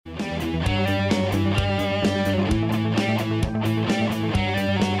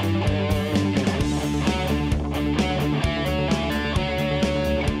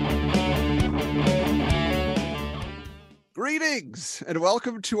Greetings and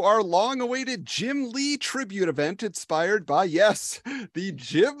welcome to our long-awaited Jim Lee tribute event inspired by, yes, the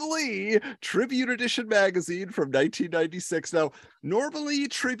Jim Lee Tribute Edition magazine from 1996. Now, normally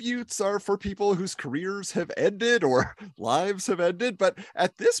tributes are for people whose careers have ended or lives have ended, but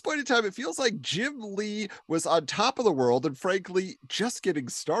at this point in time, it feels like Jim Lee was on top of the world and frankly, just getting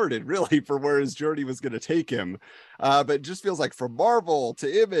started really for where his journey was going to take him. But it just feels like from Marvel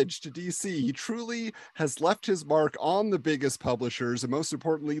to Image to DC, he truly has left his mark on the biggest publishers and most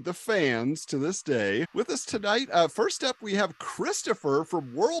importantly, the fans to this day. With us tonight, first up, we have Christopher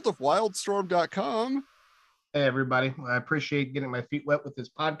from worldofwildstorm.com. Hey, everybody. I appreciate getting my feet wet with this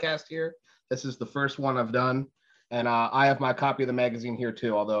podcast here. This is the first one I've done. And I have my copy of the magazine here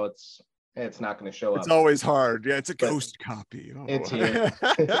too, although it's not going to show up. It's always hard. Yeah, it's a ghost copy. Oh. It's here.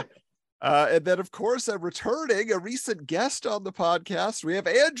 And then, of course, returning a recent guest on the podcast, we have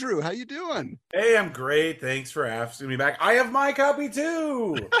Andrew. How you doing? Hey, I'm great. Thanks for asking me back. I have my copy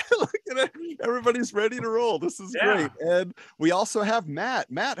too. Look at it. Everybody's ready to roll. This is great. And we also have Matt.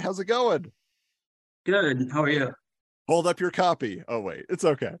 Matt, how's it going? Good. How are you? Hold up your copy. Oh, wait. It's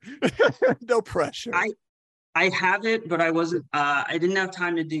okay. No pressure. I have it, but I didn't have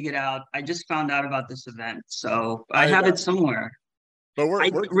time to dig it out. I just found out about this event, so I have it somewhere. But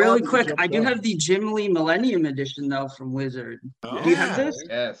we're really quick. I do have the Jim Lee Millennium Edition though from Wizard. Oh, do you have this?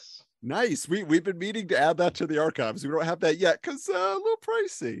 Yes. Nice. We've been meaning to add that to the archives. We don't have that yet because a little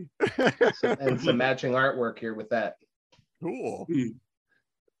pricey. And some matching artwork here with that. Cool.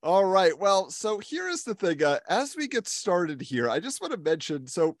 All right. Well, so here is the thing. As we get started here, I just want to mention,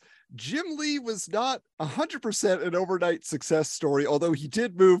 so Jim Lee was not 100% an overnight success story, although he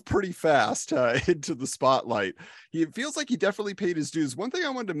did move pretty fast into the spotlight. It feels like he definitely paid his dues. One thing I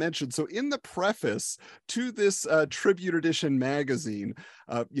wanted to mention, so in the preface to this Tribute Edition magazine,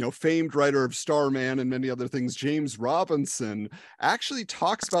 famed writer of Starman and many other things, James Robinson, actually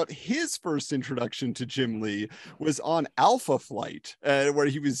talks about his first introduction to Jim Lee was on Alpha Flight, where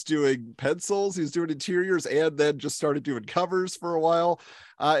he was doing pencils, he was doing interiors, and then just started doing covers for a while.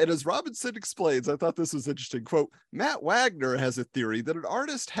 And as Robinson explains, I thought this was interesting, quote, Matt Wagner has a theory that an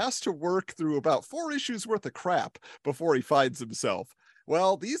artist has to work through about 4 issues worth of crap before he finds himself.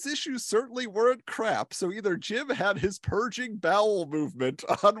 Well, these issues certainly weren't crap, so either Jim had his purging bowel movement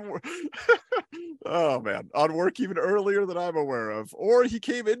on on work even earlier than I'm aware of, or he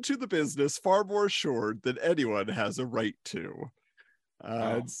came into the business far more assured than anyone has a right to.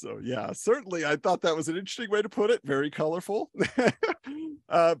 And so, yeah, certainly I thought that was an interesting way to put it. Very colorful.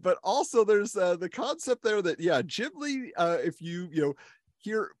 But also there's the concept there that, yeah, Jim Lee, if you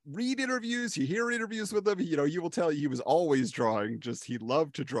read interviews, you hear interviews with him, you will tell you he was always drawing, just he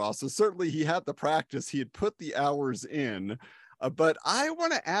loved to draw. So certainly he had the practice, he had put the hours in. But I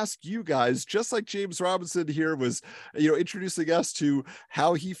want to ask you guys, just like James Robinson here was, introducing us to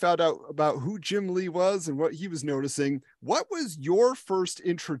how he found out about who Jim Lee was and what he was noticing. What was your first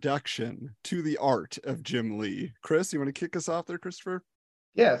introduction to the art of Jim Lee? Chris, you want to kick us off there, Christopher?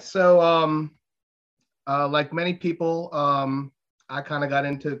 Yeah. So, like many people, I kind of got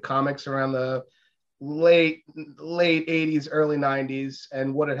into comics around the late 80s, early 90s.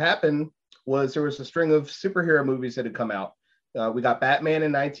 And what had happened was there was a string of superhero movies that had come out. We got Batman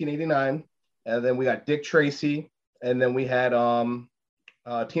in 1989, and then we got Dick Tracy, and then we had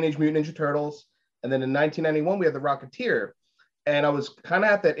Teenage Mutant Ninja Turtles, and then in 1991 we had The Rocketeer. And I was kind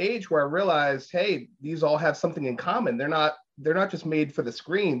of at that age where I realized, hey, these all have something in common. They're not just made for the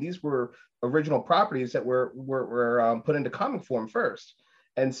screen. These were original properties that were put into comic form first.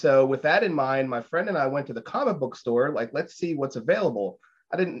 And so with that in mind, my friend and I went to the comic book store, like, let's see what's available.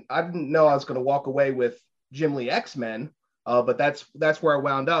 I didn't know I was going to walk away with Jim Lee X-Men. But that's where I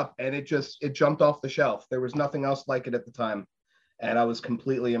wound up, and it jumped off the shelf. There was nothing else like it at the time, and I was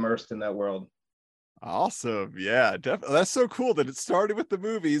completely immersed in that world. Awesome. Yeah, definitely. That's so cool that it started with the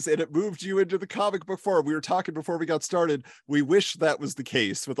movies and it moved you into the comic book form. We were talking before we got started. We wish that was the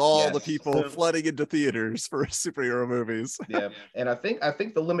case with all the people flooding into theaters for superhero movies. Yeah, and I think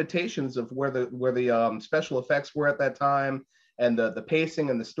the limitations of where the special effects were at that time and the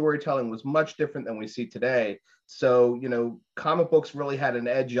pacing and the storytelling was much different than we see today. So, comic books really had an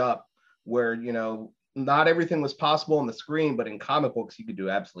edge up where, not everything was possible on the screen, but in comic books, you could do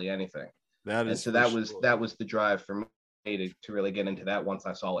absolutely anything. That was the drive for me to really get into that once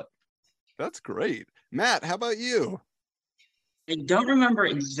I saw it. That's great. Matt, how about you? I don't remember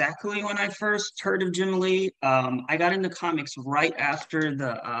exactly when I first heard of Jim Lee. I got into comics right after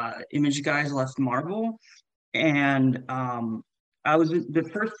the Image guys left Marvel. And the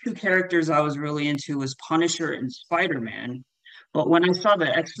first 2 characters I was really into was Punisher and Spider-Man. But when I saw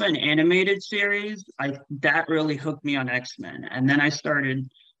the X-Men animated series, that really hooked me on X-Men. And then I started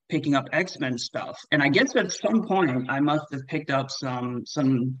picking up X-Men stuff. And I guess at some point I must have picked up some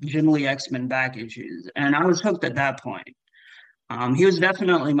Jim Lee X-Men back issues. And I was hooked at that point. He was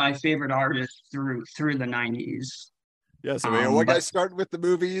definitely my favorite artist through the 90s. Yeah, so one guy starting with the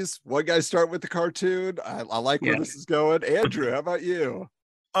movies, one guy starting with the cartoon. I like where this is going. Andrew, how about you?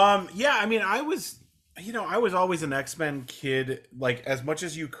 Yeah, I mean, I was always an X-Men kid, like as much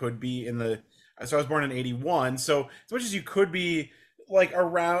as you could be so I was born in 81. So as much as you could be like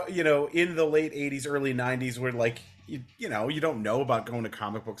around, in the late 80s, early 90s, where like, you don't know about going to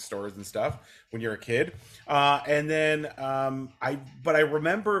comic book stores and stuff when you're a kid. And then I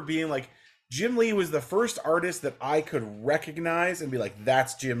remember being like, Jim Lee was the first artist that I could recognize and be like,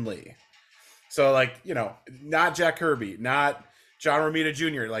 that's Jim Lee. So like, not Jack Kirby, not John Romita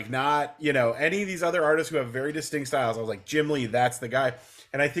Jr., like not, any of these other artists who have very distinct styles. I was like, Jim Lee, that's the guy.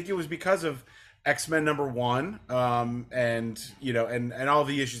 And I think it was because of X-Men #1, and all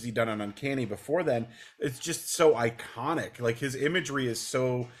the issues he'd done on Uncanny before then. It's just so iconic. Like his imagery is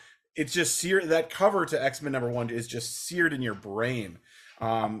so, it's just seared. That cover to X-Men #1 is just seared in your brain.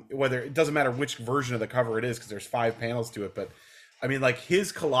 Whether it doesn't matter which version of the cover it is, because there's 5 panels to it. But I mean, like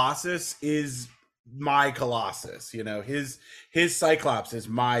his Colossus is my Colossus, his Cyclops is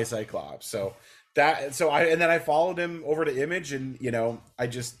my Cyclops. And then I followed him over to Image, and I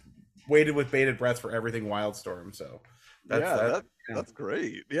just waited with bated breath for everything Wildstorm. So that's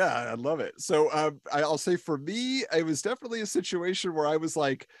great. Yeah, I love it. So I'll say for me, it was definitely a situation where I was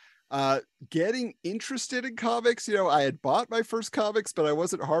like getting interested in comics. I had bought my first comics, but I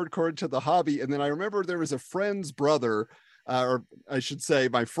wasn't hardcore into the hobby. And then I remember there was a friend's brother, or I should say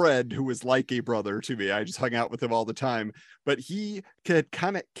my friend, who was like a brother to me. I just hung out with him all the time, but he had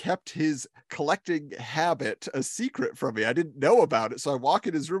kind of kept his collecting habit a secret from me. I didn't know about it. So I walk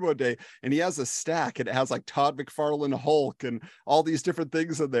in his room one day and he has a stack, and it has like Todd McFarlane Hulk and all these different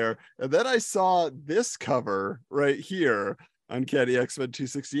things in there. And then I saw this cover right here, Uncanny X-Men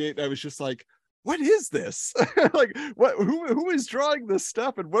 268. And I was just like, what is this? Like, who is drawing this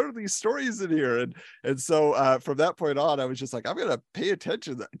stuff, and what are these stories in here? And so from that point on, I was just like, I'm gonna pay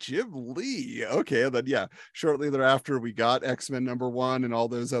attention to Jim Lee. Okay. And then shortly thereafter we got X-Men #1 and all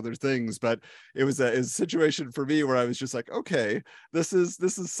those other things. But it was a situation for me where I was just like, okay, this is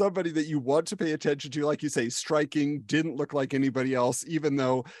somebody that you want to pay attention to. Like you say, striking, didn't look like anybody else, even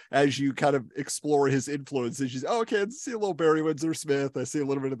though as you kind of explore his influences, you say, oh, okay, I see a little Barry Windsor Smith, I see a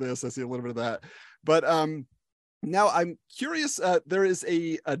little bit of this, I see a little bit of that. But now I'm curious, there is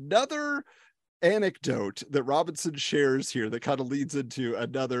another anecdote that Robinson shares here that kind of leads into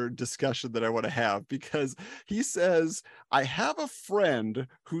another discussion that I want to have, because he says, I have a friend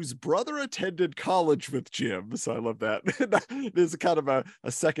whose brother attended college with Jim. So I love that. This is kind of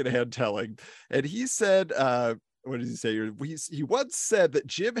a secondhand telling. And he said, what did he say? He once said that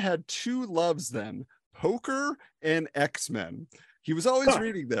Jim had 2 loves then, poker and X-Men. He was always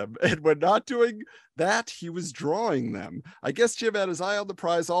reading them, and when not doing that, he was drawing them. I guess Jim had his eye on the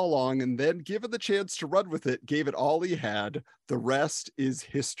prize all along, and then, given the chance to run with it, gave it all he had. The rest is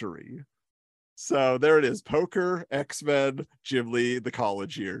history. So there it is: poker, X-Men, Jim Lee, the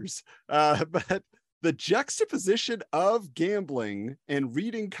college years. But the juxtaposition of gambling and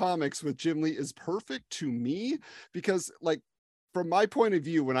reading comics with Jim Lee is perfect to me, because, like, from my point of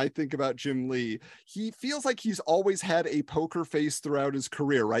view, when I think about Jim Lee, he feels like he's always had a poker face throughout his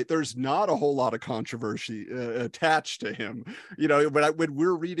career, right? There's not a whole lot of controversy attached to him. When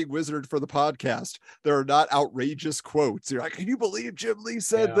we're reading Wizard for the podcast, there are not outrageous quotes. You're like, can you believe Jim Lee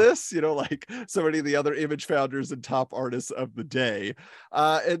said this? Like so many of the other Image founders and top artists of the day.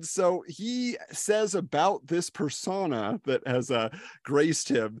 And so he says about this persona that has graced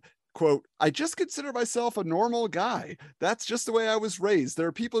him, quote, I just consider myself a normal guy. That's just the way I was raised. There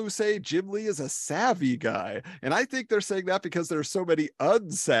are people who say Jim Lee is a savvy guy, and I think they're saying that because there are so many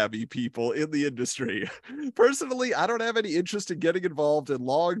unsavvy people in the industry. Personally, I don't have any interest in getting involved in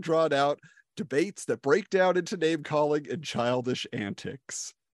long, drawn-out debates that break down into name-calling and childish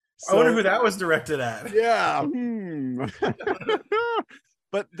antics. I wonder who that was directed at. Yeah.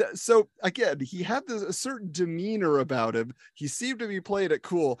 But so again, he had a certain demeanor about him. He seemed to be playing it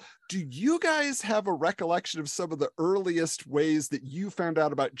cool. Do you guys have a recollection of some of the earliest ways that you found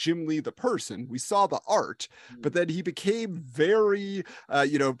out about Jim Lee, the person? We saw the art, but then he became very,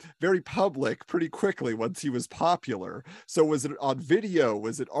 very public pretty quickly once he was popular. So was it on video?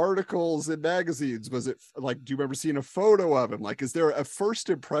 Was it articles in magazines? Was it like, do you remember seeing a photo of him? Like, is there a first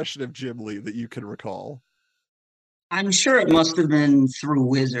impression of Jim Lee that you can recall? I'm sure it must have been through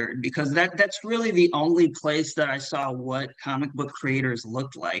Wizard because that's really the only place that I saw what comic book creators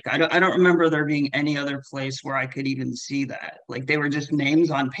looked like. I don't remember there being any other place where I could even see that. Like they were just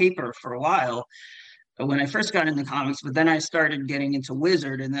names on paper for a while when I first got into comics, but then I started getting into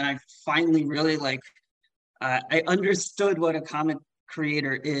Wizard, and then I finally really I understood what a comic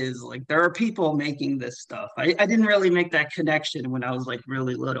creator is. Like there are people making this stuff. I didn't really make that connection when I was like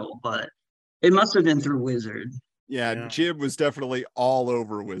really little, but it must have been through Wizard. Yeah, Jim was definitely all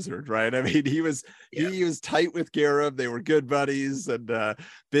over Wizard, right? I mean, he was tight with Gareb. They were good buddies and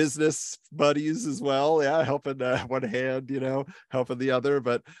business buddies as well. Yeah, helping one hand, helping the other.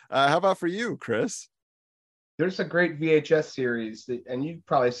 But how about for you, Chris? There's a great VHS series, and you've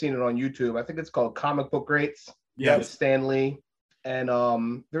probably seen it on YouTube. I think it's called Comic Book Greats. Yeah, with Stan Lee. And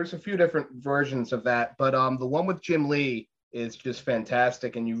there's a few different versions of that, but the one with Jim Lee is just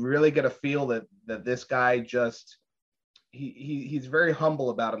fantastic, and you really get a feel that this guy just he's very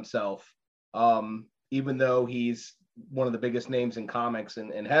humble about himself, even though he's one of the biggest names in comics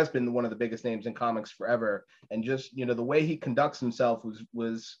and has been one of the biggest names in comics forever. And just the way he conducts himself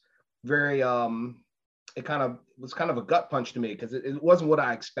was very it was kind of a gut punch to me, because it wasn't what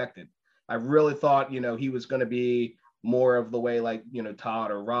I expected. I really thought he was going to be more of the way like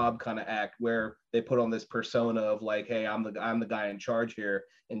Todd or Rob kind of act, where they put on this persona of like, hey, I'm the guy in charge here,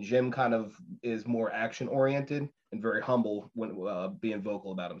 and Jim kind of is more action oriented and very humble when being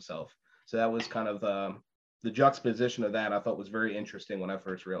vocal about himself. So that was kind of the juxtaposition of that I thought was very interesting when I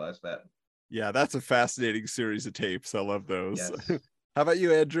first realized that. Yeah, that's a fascinating series of tapes. I love those. Yes. How about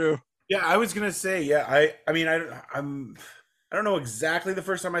you, Andrew? Yeah, I was gonna say, yeah, I mean, I don't know exactly the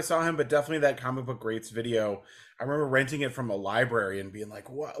first time I saw him, but definitely that Comic Book Greats video. I remember renting it from a library and being like,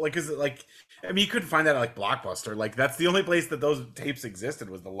 what? Like, is it like, I mean, you couldn't find that at like Blockbuster. Like, that's the only place that those tapes existed,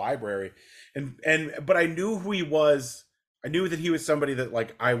 was the library. But I knew who he was. I knew that he was somebody that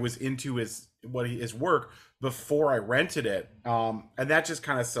like I was into his work before I rented it. And that just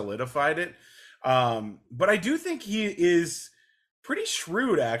kind of solidified it. But I do think he is pretty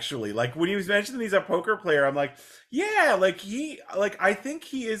shrewd, actually. Like when he was mentioning he's a poker player, I'm like, yeah, I think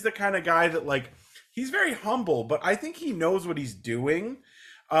he is the kind of guy that like, he's very humble, but I think he knows what he's doing.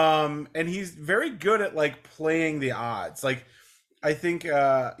 And he's very good at like playing the odds. Like I think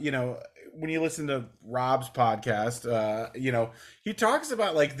when you listen to Rob's podcast, he talks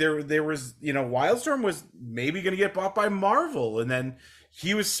about like there was, Wildstorm was maybe going to get bought by Marvel, and then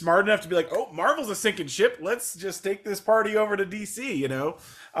he was smart enough to be like, oh, Marvel's a sinking ship, let's just take this party over to DC,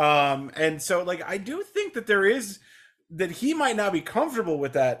 and so like I do think that he might not be comfortable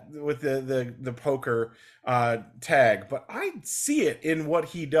with that, with the poker tag, but I see it in what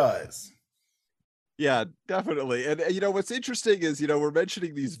he does. Yeah, definitely. And what's interesting is, we're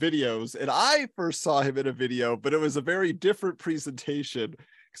mentioning these videos, and I first saw him in a video, but it was a very different presentation,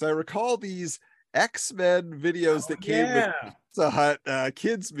 because I recall these X-Men videos that came with Pizza Hut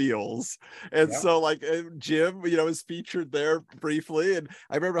kids meals, and so like Jim is featured there briefly, and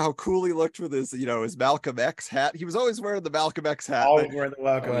I remember how cool he looked with his his Malcolm X hat. He was always wearing the Malcolm X hat. Always wearing the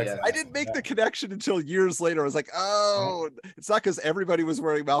Malcolm X hat. I didn't make the connection until years later. I was like, oh, it's not because everybody was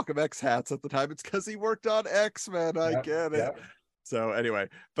wearing Malcolm X hats at the time, it's because he worked on X-Men. I get it. So anyway,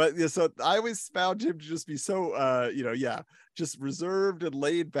 but so I always found him to just be so just reserved and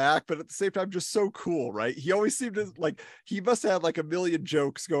laid back, but at the same time just so cool, right? He always seemed to like, he must have like a million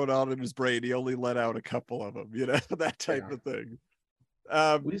jokes going on in his brain. He only let out a couple of them, that type of thing.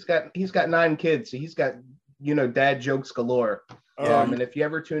 He's got 9 kids, so he's got dad jokes galore. And if you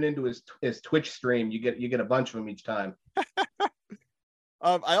ever tune into his Twitch stream, you get a bunch of them each time.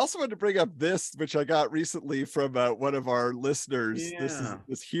 I also wanted to bring up this, which I got recently from one of our listeners. Yeah. This is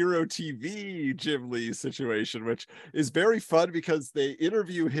this Hero TV Jim Lee situation, which is very fun because they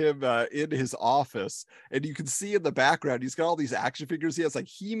interview him in his office, and you can see in the background he's got all these action figures. He has like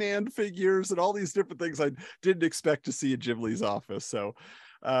He-Man figures and all these different things I didn't expect to see in Jim Lee's office. So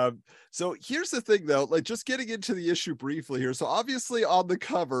here's the thing though, like just getting into the issue briefly here. So obviously on the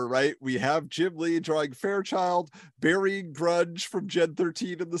cover, right, we have Jim Lee drawing Fairchild burying Grunge from Gen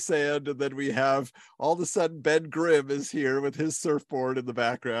 13 in the sand, and then we have all of a sudden Ben Grimm is here with his surfboard in the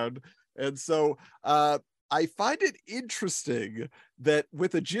background. And so I find it interesting that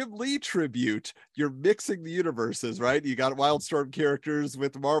with a Jim Lee tribute, you're mixing the universes, right? You got Wildstorm characters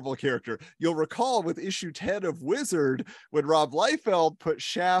with Marvel character. You'll recall with issue 10 of Wizard, when Rob Liefeld put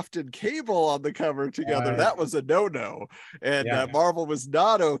Shaft and Cable on the cover together, that was a no-no. And Marvel was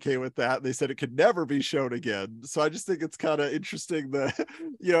not okay with that. They said it could never be shown again. So I just think it's kind of interesting that,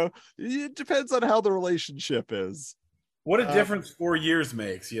 it depends on how the relationship is. What a difference 4 years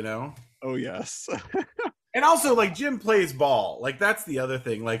makes, Oh, yes. And also, like, Jim plays ball. Like, that's the other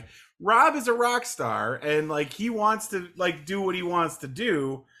thing. Like, Rob is a rock star, and like he wants to like do what he wants to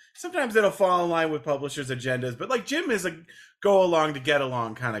do. Sometimes it'll fall in line with publishers' agendas, but like Jim is a go along to get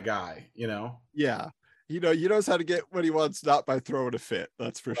along kind of guy, you know? Yeah. He knows how to get what he wants, not by throwing a fit.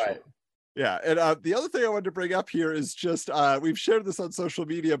 That's for sure. Yeah. And the other thing I wanted to bring up here is just we've shared this on social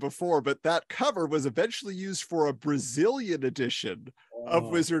media before, but that cover was eventually used for a Brazilian edition of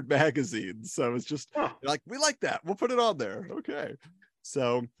Wizard magazine. So it's just like, we like that. We'll put it on there. Okay.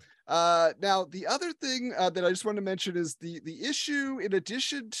 So now the other thing that I just want to mention is the issue, in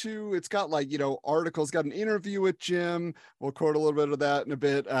addition to, it's got like, articles, got an interview with Jim. We'll quote a little bit of that in a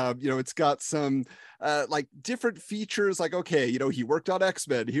bit. It's got some like different features, like, okay, he worked on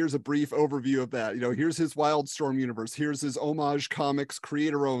X-Men. Here's a brief overview of that. Here's his Wildstorm universe. Here's his Homage Comics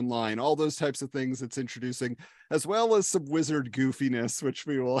creator-owned line, all those types of things it's introducing, as well as some wizard goofiness, which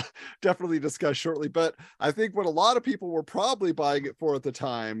we will definitely discuss shortly. But I think what a lot of people were probably buying it for at the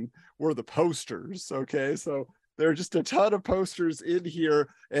time were the posters. Okay, so there are just a ton of posters in here,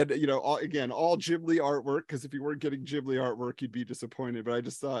 and again, all Jim Lee artwork, because if you weren't getting Jim Lee artwork, you'd be disappointed. But I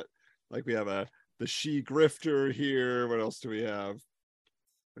just thought, like, we have the She Grifter here. What else do we have?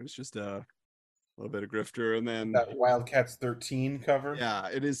 There's just a little bit of Grifter, and then that Wildcats 13 cover. Yeah,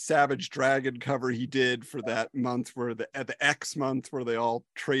 it is Savage Dragon cover he did for that month, where at the X month, where they all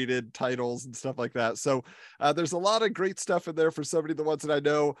traded titles and stuff like that. So there's a lot of great stuff in there for somebody, the ones that I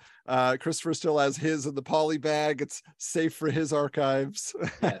know. Christopher still has his in the poly bag. It's safe for his archives.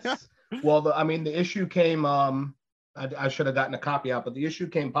 Yes. Well, the issue came. I should have gotten a copy out, but the issue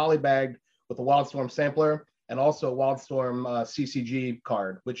came polybagged with a Wildstorm sampler and also a Wildstorm CCG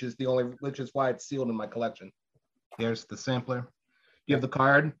card, which is why it's sealed in my collection. There's the sampler. You have the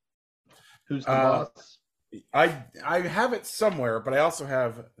card. Who's the boss? I have it somewhere, but I also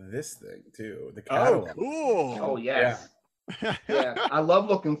have this thing too. The catalog. Oh, cool. Oh, yes. Yeah. I love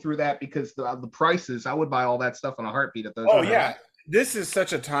looking through that because the prices. I would buy all that stuff in a heartbeat at those. Oh, yeah. This is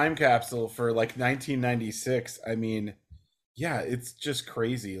such a time capsule for like 1996. I mean, yeah, it's just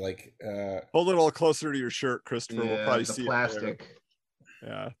crazy. Like, hold it all closer to your shirt, Christopher. We'll probably see plastic.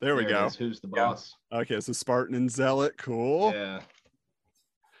 Yeah, there we go. Who's the boss? Okay, so Spartan and Zealot, cool.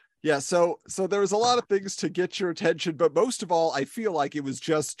 Yeah, so there was a lot of things to get your attention, but most of all, I feel like it was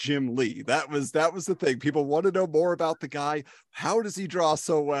just Jim Lee. That was the thing. People want to know more about the guy. How does he draw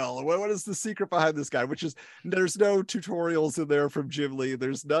so well? What is the secret behind this guy? Which is, there's no tutorials in there from Jim Lee.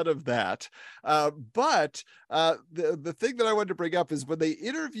 There's none of that. But the thing that I wanted to bring up is when they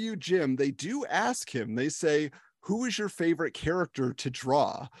interview Jim, they do ask him, they say, who is your favorite character to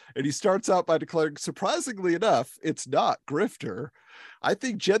draw? And he starts out by declaring, surprisingly enough, it's not Grifter. I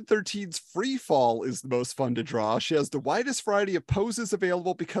think Gen 13's Free Fall is the most fun to draw. She has the widest variety of poses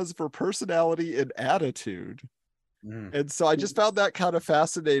available because of her personality and attitude. And so I just found that kind of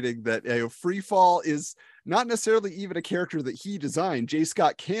fascinating that Free Fall is not necessarily even a character that he designed. J.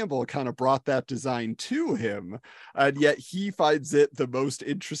 Scott Campbell kind of brought that design to him, and yet he finds it the most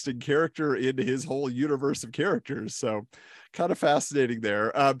interesting character in his whole universe of characters. So kind of fascinating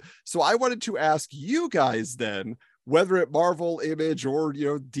there. So I wanted to ask you guys then, whether at Marvel, Image, or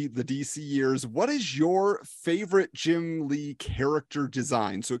the DC years, what is your favorite Jim Lee character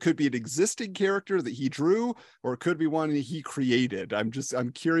design? So it could be an existing character that he drew, or it could be one that he created. I'm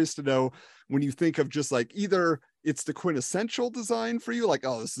curious to know, when you think of just like, either it's the quintessential design for you, like,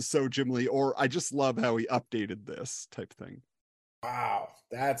 oh, this is so Jim Lee, or I just love how he updated this type thing. Wow,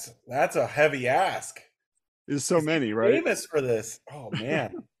 that's a heavy ask. There's so many, right? Famous for this. Oh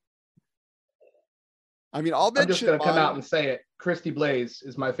man. I mean, I'm just going to come out and say it. Christy Blaze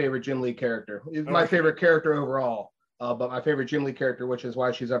is my favorite Jim Lee character. It's my favorite character overall, but my favorite Jim Lee character, which is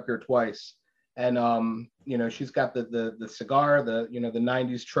why she's up here twice. And she's got the cigar, the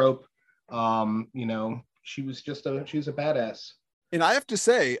 90s trope. She was a badass. And I have to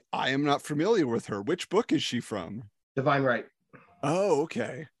say, I am not familiar with her. Which book is she from? Divine Right. Oh,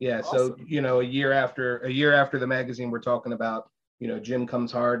 okay. Yeah. Awesome. So, a year after the magazine we're talking about, Jim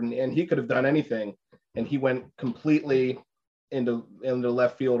comes hard, and he could have done anything. And he went completely into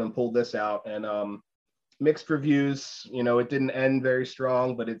left field and pulled this out. And mixed reviews. It didn't end very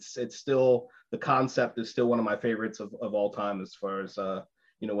strong, but it's still, the concept is still one of my favorites of all time, as far as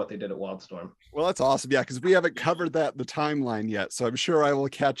what they did at Wildstorm. Well, that's awesome. Yeah, because we haven't covered that in the timeline yet, so I'm sure I will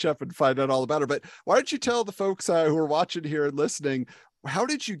catch up and find out all about it. But why don't you tell the folks who are watching here and listening, how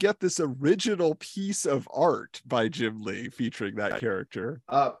did you get this original piece of art by Jim Lee featuring that character?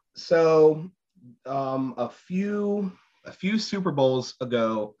 A few Super Bowls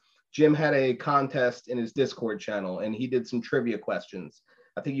ago, Jim had a contest in his Discord channel, and he did some trivia questions.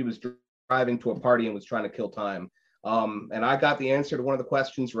 I think he was driving to a party and was trying to kill time. And I got the answer to one of the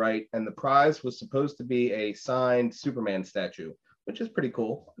questions right, and the prize was supposed to be a signed Superman statue, which is pretty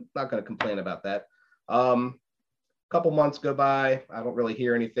cool. I'm not going to complain about that. Couple months go by, I don't really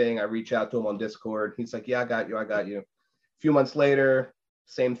hear anything. I reach out to him on Discord. He's like, yeah, I got you. A few months later,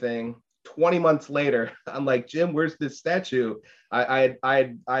 same thing. 20 months later, I'm like, Jim, where's this statue? I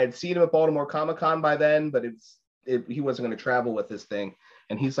had seen him at Baltimore Comic-Con by then, but he wasn't going to travel with this thing.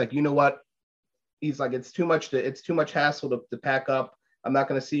 And he's like, you know what? He's like, it's too much hassle to pack up. I'm not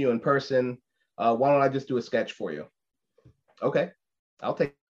going to see you in person. Why don't I just do a sketch for you? Okay, I'll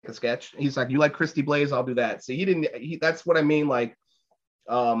take a sketch. He's like, you like Christy Blaze? I'll do that. So that's what I mean. Like,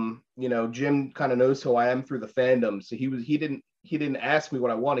 Jim kind of knows who I am through the fandom. So he didn't ask me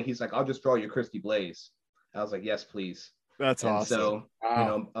what I wanted. He's like, I'll just draw you Christy Blaze. I was like, yes, please. That's awesome. So,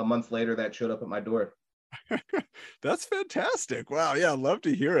 wow. A month later that showed up at my door. That's fantastic. Wow. Yeah. Love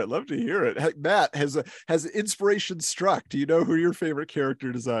to hear it. Hey, Matt, has inspiration struck? Do you know who your favorite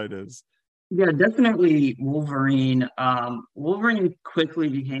character design is? Yeah, definitely Wolverine. Wolverine quickly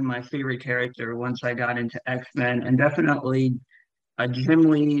became my favorite character once I got into X-Men, and definitely Jim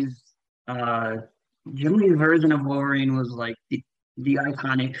Lee's version of Wolverine was like the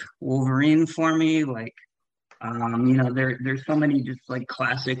iconic Wolverine for me. Like, there's so many just like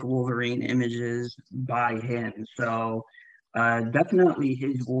classic Wolverine images by him. So definitely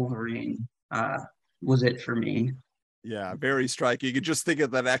his Wolverine was it for me. Yeah, very striking. You just think of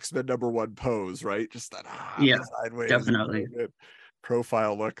that X-Men #1 pose, right? Just that sideways, definitely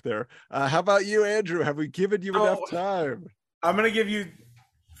profile look there. How about you, Andrew? Have we given you enough time? I'm gonna give you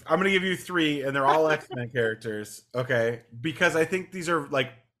 3, and they're all X-Men characters. Okay, because I think these are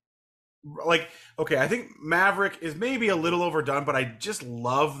like okay. I think Maverick is maybe a little overdone, but I just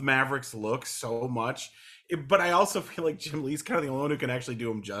love Maverick's look so much. But I also feel like Jim Lee's kind of the only one who can actually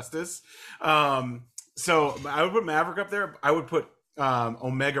do him justice. So I would put Maverick up there. I would put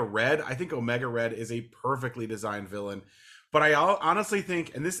Omega Red. I think Omega Red is a perfectly designed villain. But I honestly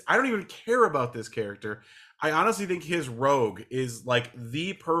think, and this, I don't even care about this character. I honestly think his Rogue is like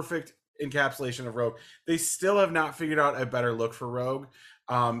the perfect encapsulation of Rogue. They still have not figured out a better look for Rogue.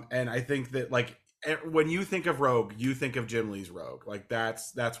 And I think that like when you think of Rogue, you think of Jim Lee's Rogue. Like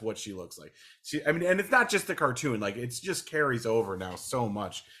that's what she looks like. And it's not just the cartoon. Like it's just carries over now so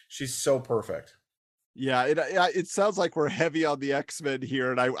much. She's so perfect. Yeah, it sounds like we're heavy on the X-Men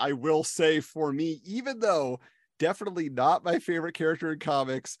here. And I will say, for me, even though definitely not my favorite character in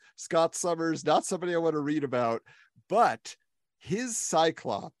comics, Scott Summers, not somebody I want to read about, but his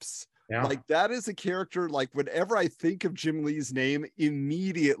Cyclops, like that is a character, like whenever I think of Jim Lee's name,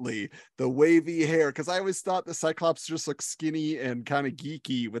 immediately the wavy hair, because I always thought the Cyclops just looked skinny and kind of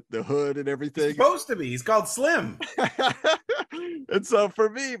geeky with the hood and everything. He's supposed to be. He's called Slim. And so for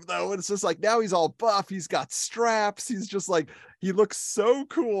me, though, it's just like now he's all buff. He's got straps. He's just like, he looks so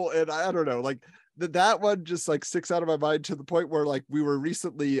cool. And I don't know, like that one just like sticks out of my mind to the point where like we were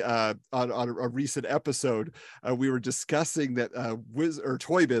recently on a recent episode, we were discussing that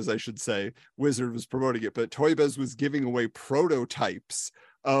Toy Biz, I should say, Wizard was promoting it, but Toy Biz was giving away prototypes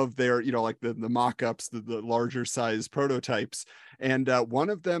of their, like the mock-ups, the larger size prototypes. And one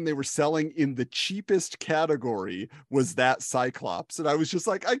of them they were selling in the cheapest category was that Cyclops. And I was just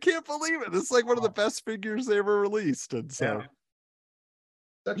like, I can't believe it. It's like one of the best figures they ever released. And so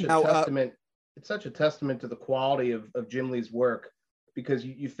it's such a testament to the quality of Jim Lee's work, because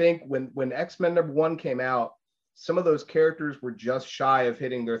you think when X-Men #1 came out, some of those characters were just shy of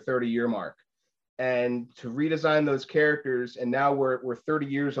hitting their 30-year mark. And to redesign those characters, and now we're 30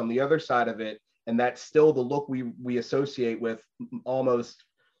 years on the other side of it, and that's still the look we associate with almost,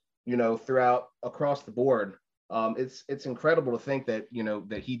 throughout across the board. It's incredible to think that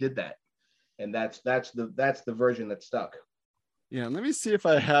that he did that, and that's the version that stuck. Yeah, let me see if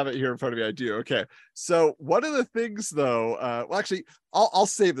I have it here in front of me. I do. Okay. So one of the things, though, well, actually, I'll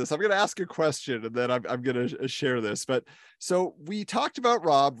save this. I'm going to ask a question, and then I'm going to share this. But so we talked about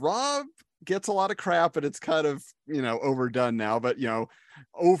Rob. Rob gets a lot of crap, and it's kind of overdone now. But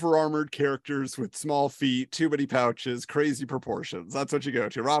over armored characters with small feet, too many pouches, crazy proportions. That's what you go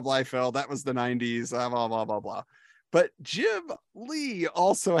to. Rob Liefeld. That was the 90s. Blah blah blah blah. But Jim Lee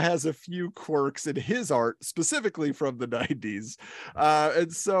also has a few quirks in his art, specifically from the 90s.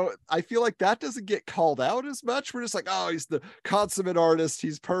 And so I feel like that doesn't get called out as much. We're just like, oh, he's the consummate artist.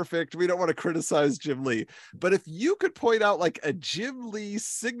 He's perfect. We don't want to criticize Jim Lee. But if you could point out like a Jim Lee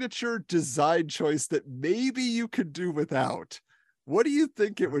signature design choice that maybe you could do without, what do you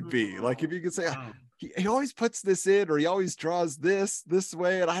think it would be? Like if you could say, he always puts this in, or he always draws this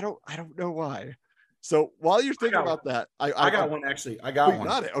way, and I don't know why. So while you're thinking got about that, I got one actually. I got one.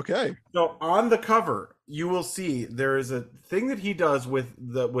 Got it. Okay. So on the cover, you will see there is a thing that he does with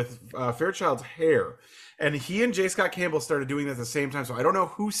Fairchild's hair, and he and J. Scott Campbell started doing it at the same time. So I don't know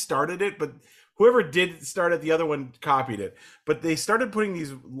who started it, but whoever did start it, the other one copied it. But they started putting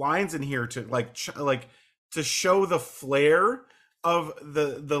these lines in here to like to show the flare of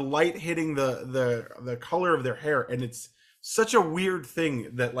the light hitting the color of their hair, and it's such a weird thing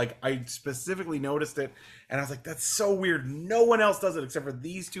that like I specifically noticed it, and I was like, that's so weird. No one else does it except for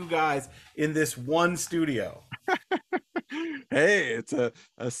these two guys in this one studio. Hey, it's a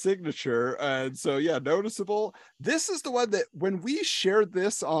signature. And so yeah, noticeable. This is the one that when we shared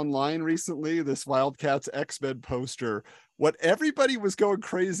this online recently, this Wildcats X-Men poster, what everybody was going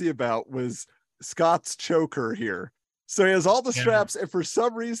crazy about was Scott's choker here. So he has all the straps, and for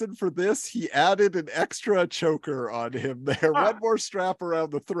some reason for this, he added an extra choker on him there, one more strap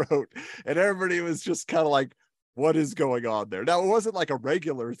around the throat, and everybody was just kind of like, what is going on there? Now, it wasn't like a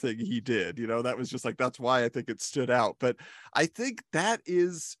regular thing he did, that was just like, that's why I think it stood out. But I think that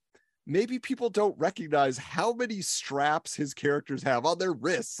is, maybe people don't recognize how many straps his characters have on their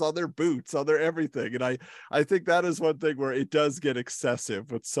wrists, on their boots, on their everything. And I think that is one thing where it does get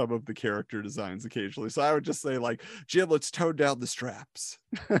excessive with some of the character designs occasionally. So I would just say, like, Jim, let's tone down the straps.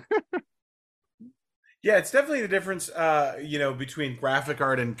 Yeah, it's definitely the difference, between graphic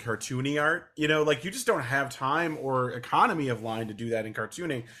art and cartoony art. Like you just don't have time or economy of line to do that in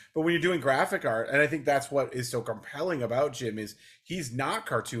cartooning. But when you're doing graphic art, and I think that's what is so compelling about Jim is he's not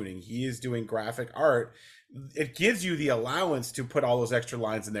cartooning. He is doing graphic art. It gives you the allowance to put all those extra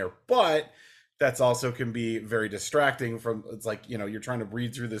lines in there, but that's also can be very distracting from, it's like, you're trying to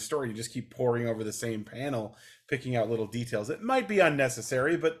read through the story. You just keep pouring over the same panel, picking out little details. It might be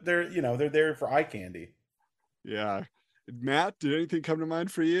unnecessary, but they're there for eye candy. Yeah. Matt, did anything come to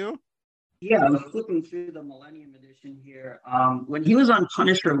mind for you? Yeah, I was flipping through the Millennium Edition here. When he was on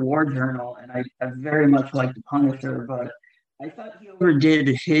Punisher War Journal, and I very much liked the Punisher, but I thought he overdid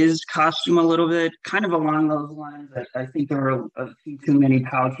his costume a little bit, kind of along those lines. I think there were a few too many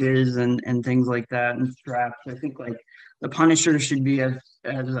pouches and things like that, and straps. I think like the Punisher should be as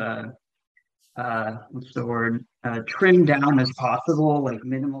what's the word? Trimmed down as possible, like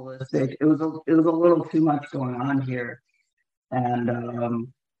minimalistic. It was a little too much going on here,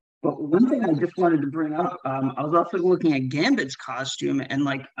 and but one thing I just wanted to bring up, I was also looking at Gambit's costume, and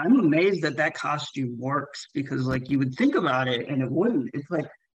like I'm amazed that costume works, because like you would think about it and it wouldn't. It's like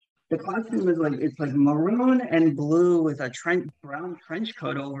the costume is like, it's like maroon and blue with a brown trench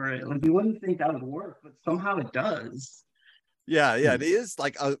coat over it. Like you wouldn't think that would work, but somehow it does. Yeah, it is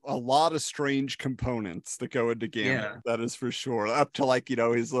like a lot of strange components that go into Gambit. Yeah. That is for sure. Up to like,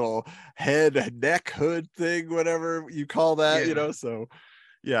 his little neck hood thing, whatever you call that, so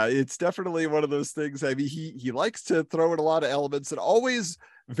yeah, it's definitely one of those things. I mean, he likes to throw in a lot of elements, and always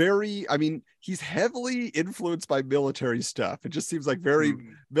he's heavily influenced by military stuff. It just seems like very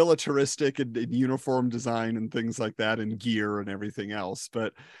militaristic and uniform design and things like that, and gear and everything else.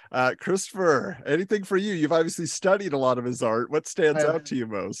 But Christopher, anything for you? You've obviously studied a lot of his art. What stands out to you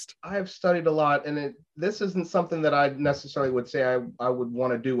most? I have studied a lot, and this isn't something that I necessarily would say I would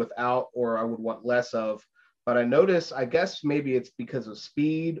want to do without, or I would want less of. But I notice, I guess maybe it's because of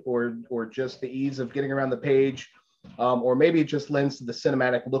speed or just the ease of getting around the page, or maybe it just lends to the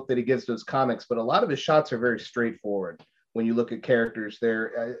cinematic look that he gives to his comics. But a lot of his shots are very straightforward. When you look at characters,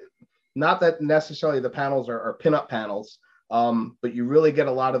 they're not that necessarily the panels are pinup panels, but you really get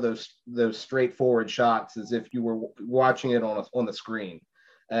a lot of those straightforward shots as if you were watching it on the screen.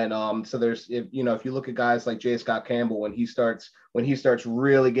 And so there's, if you look at guys like J. Scott Campbell, when he starts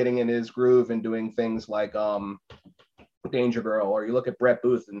really getting in his groove and doing things like Danger Girl, or you look at Brett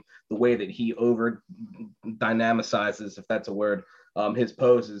Booth and the way that he over dynamicizes, if that's a word, his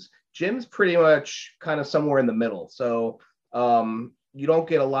poses. Jim's pretty much kind of somewhere in the middle. So you don't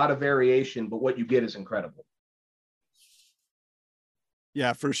get a lot of variation, but what you get is incredible.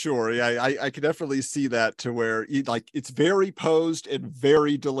 Yeah, for sure. Yeah, I can definitely see that, to where it's very posed and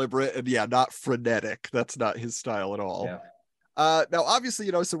very deliberate, and not frenetic. That's not his style at all. Yeah. Now, obviously,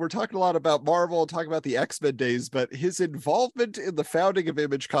 so we're talking a lot about Marvel, talking about the X-Men days, but his involvement in the founding of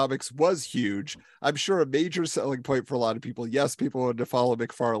Image Comics was huge. I'm sure a major selling point for a lot of people. Yes, people wanted to follow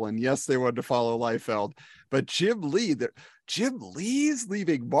McFarlane. Yes, they wanted to follow Liefeld. But Jim Lee's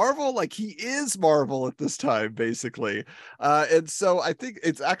leaving Marvel, like he is Marvel at this time, basically. And so I think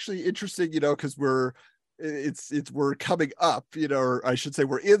it's actually interesting, because we're coming up, or I should say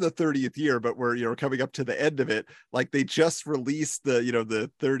we're in the 30th year, but we're coming up to the end of it. Like they just released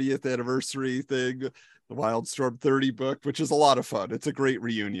the 30th anniversary thing the Wildstorm 30 book, which is a lot of fun. It's a great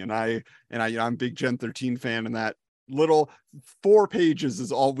reunion. I'm a big Gen 13 fan, and that little 4 pages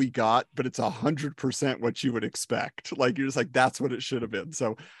is all we got, but it's 100% what you would expect. Like, you're just like, that's what it should have been.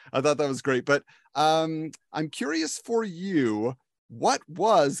 So I thought that was great. But I'm curious for you, what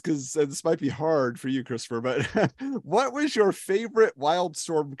was, because this might be hard for you, Christopher, but what was your favorite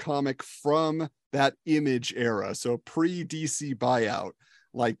Wildstorm comic from that Image era? So pre-DC buyout,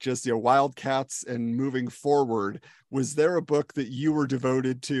 like just, Wildcats and moving forward. Was there a book that you were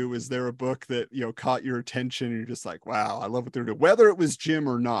devoted to? Is there a book that, caught your attention and you're just like, wow, I love what they're doing, whether it was Jim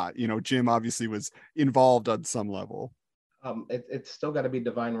or not? Jim obviously was involved on some level. It's still got to be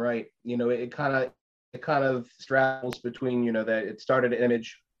Divine Right. It kind of straddles between, that it started at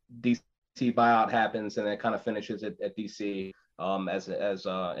Image, DC buyout happens, and it kind of finishes at DC as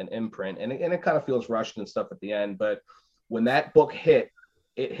an imprint, and it kind of feels rushed and stuff at the end. But when that book hit,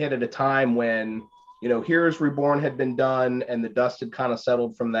 it hit at a time when, Heroes Reborn had been done and the dust had kind of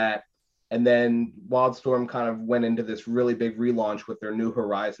settled from that, and then Wildstorm kind of went into this really big relaunch with their New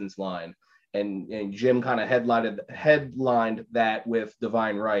Horizons line, and Jim kind of headlined that with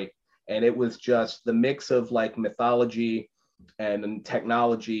Divine Right. And it was just the mix of like mythology and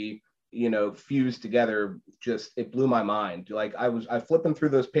technology, fused together. Just, it blew my mind. Like I flipping through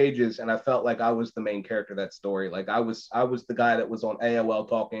those pages and I felt like I was the main character of that story. Like I was the guy that was on AOL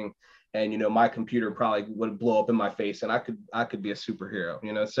talking, and, my computer probably would blow up in my face and I could be a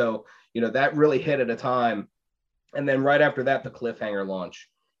superhero, So, that really hit at a time. And then right after that, the cliffhanger launch,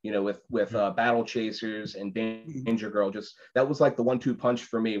 with Battle Chasers and Danger Girl, just that was like the 1-2 punch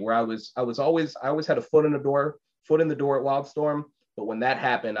for me, where I always had a foot in the door at Wildstorm, but when that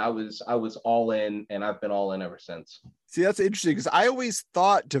happened, I was all in, and I've been all in ever since. See, that's interesting, because I always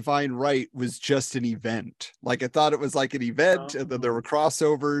thought Divine Right was just an event. Like, I thought it was like an event, and then there were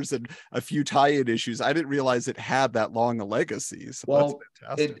crossovers and a few tie-in issues. I didn't realize it had that long a legacy. So well,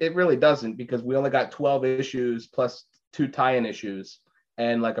 it really doesn't, because we only got 12 issues plus 2 tie-in issues,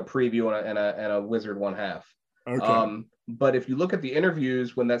 and like a preview and a Wizard 1/2. Okay. But if you look at the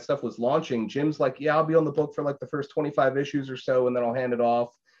interviews when that stuff was launching, Jim's like, yeah, I'll be on the book for like the first 25 issues or so, and then I'll hand it off.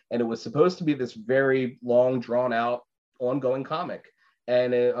 And it was supposed to be this very long, drawn out, ongoing comic.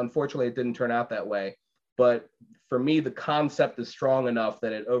 And unfortunately, it didn't turn out that way. But for me, the concept is strong enough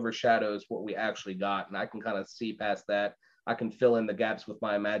that it overshadows what we actually got. And I can kind of see past that. I can fill in the gaps with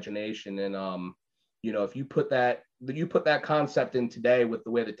my imagination. And, if you put that concept in today with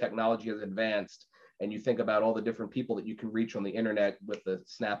the way the technology has advanced, and you think about all the different people that you can reach on the internet with the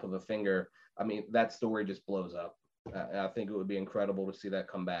snap of a finger, I mean, that story just blows up. I think it would be incredible to see that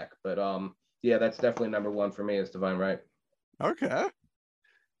come back. But yeah, that's definitely number 1 for me, is Divine Right. Okay.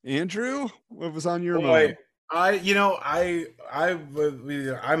 Andrew, what was on your mind? I'm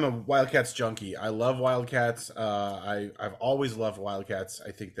a Wildcats junkie. I love Wildcats. I've always loved Wildcats.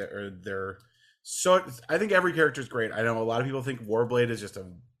 I think that they're so. I think every character is great. I know a lot of people think Warblade is just a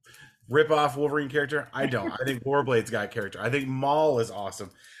rip-off Wolverine character. I don't. I think Warblade's got a character. I think Maul is awesome.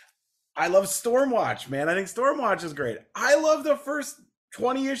 I love Stormwatch, man. I think Stormwatch is great. I love the first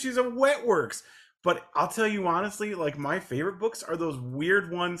 20 issues of Wetworks. But I'll tell you honestly, like, my favorite books are those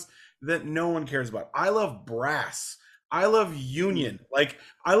weird ones that no one cares about. I love Brass. I love Union. Like,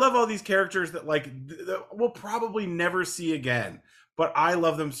 I love all these characters that, like, we'll probably never see again. But I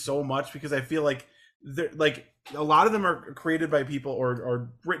love them so much because I feel like they're, like, a lot of them are created by people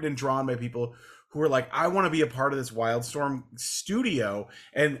or written and drawn by people who are like, I want to be a part of this Wildstorm studio,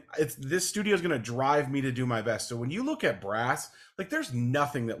 and this studio is going to drive me to do my best. So when you look at Brass, like, there's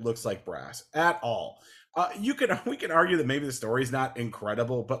nothing that looks like Brass at all. We can argue that maybe the story is not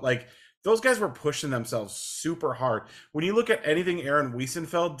incredible, but like, those guys were pushing themselves super hard. When you look at anything Aaron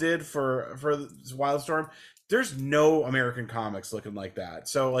Wiesenfeld did for Wildstorm, there's no American comics looking like that.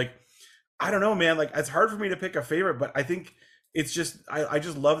 So like, I don't know, man. Like, it's hard for me to pick a favorite, but I think it's just I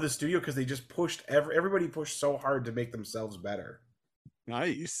just love the studio because they just pushed everybody pushed so hard to make themselves better.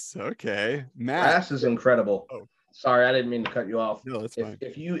 Nice. Okay, Matt. Brass is incredible. Oh. Sorry, I didn't mean to cut you off. No, that's fine.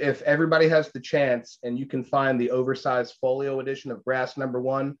 If everybody has the chance and you can find the oversized folio edition of Brass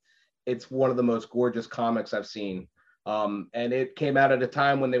 #1, it's one of the most gorgeous comics I've seen. And it came out at a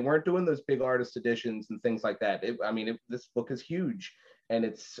time when they weren't doing those big artist editions and things like that. This book is huge, and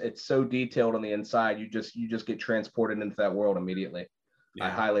it's so detailed on the inside. You just get transported into that world immediately. Yeah. I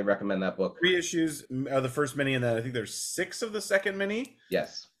highly recommend that book. 3 issues of the first mini, and then I think there's 6 of the second mini.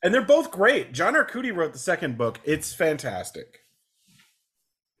 Yes. And they're both great. John Arcudi wrote the second book. It's fantastic.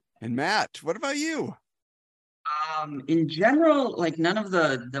 And Matt, what about you? In general, like, none of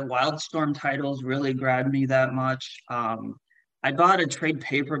the Wildstorm titles really grabbed me that much. I bought a trade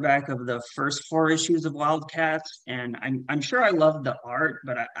paperback of the first 4 issues of Wildcats, and I'm sure I loved the art,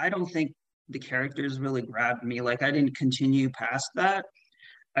 but I don't think the characters really grabbed me. Like I didn't continue past that.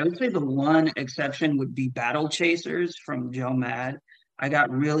 I would say the one exception would be Battle Chasers from Joe Mad. I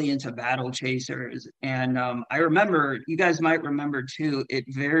got really into Battle Chasers, and I remember, you guys might remember too, it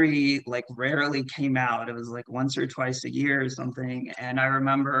very like rarely came out. It was like once or twice a year or something. And I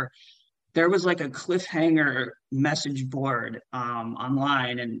remember there was like a cliffhanger message board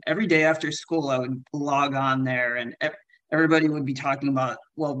online, and every day after school I would log on there, and everybody would be talking about,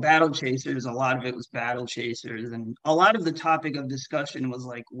 well, Battle Chasers. A lot of it was Battle Chasers, and a lot of the topic of discussion was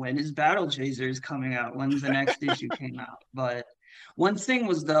like, when is Battle Chasers coming out? When's the next issue came out? But one thing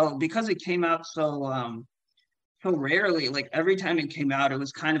was, though, because it came out so rarely, like every time it came out it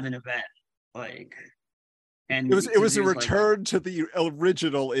was kind of an event, like. And it was a like, return to the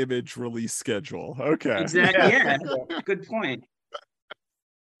original Image release schedule. Okay. exactly. Yeah. Good point.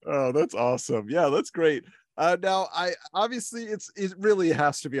 Oh, that's awesome. Yeah, that's great. Now, I obviously it really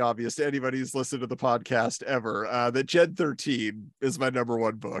has to be obvious to anybody who's listened to the podcast ever that Gen 13 is my number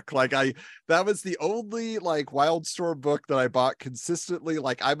one book. Like that was the only like Wildstorm book that I bought consistently.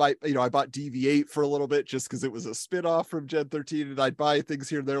 Like I bought DV8 for a little bit just because it was a spinoff from Gen 13, and I'd buy things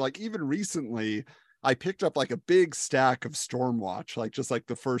here and there. Like even recently, I picked up like a big stack of Stormwatch, like just like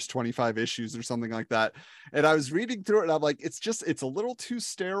the first 25 issues or something like that. And I was reading through it and I'm like, it's a little too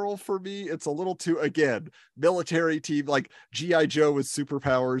sterile for me. It's a little too, again, military team, like G.I. Joe with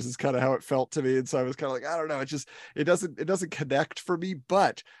superpowers is kind of how it felt to me. And so I was kind of like, I don't know, it doesn't connect for me,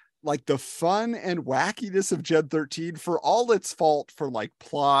 but like the fun and wackiness of Gen 13, for all its fault for like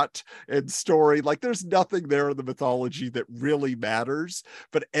plot and story, like there's nothing there in the mythology that really matters,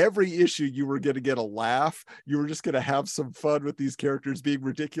 but every issue you were going to get a laugh. You were just going to have some fun with these characters being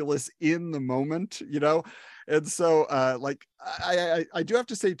ridiculous in the moment, you know? And so like I do have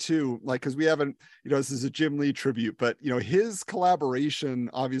to say too, like, because we haven't, you know, this is a Jim Lee tribute, but you know, his collaboration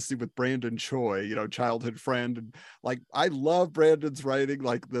obviously with Brandon Choi, you know, childhood friend, and like I love Brandon's writing.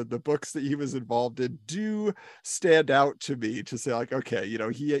 Like the books that he was involved in do stand out to me to say like, okay, you know,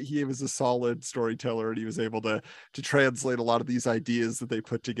 he was a solid storyteller and he was able to translate a lot of these ideas that they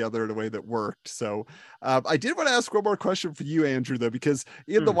put together in a way that worked. So I did want to ask one more question for you, Andrew, though, because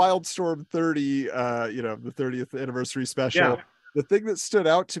in the Wildstorm 30, you know, the 30th anniversary special, the thing that stood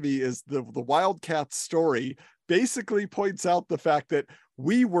out to me is the Wildcats story basically points out the fact that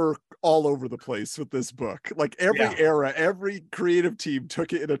we were all over the place with this book. Like every era, every creative team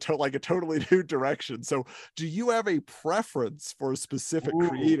took it in a totally new direction. So do you have a preference for a specific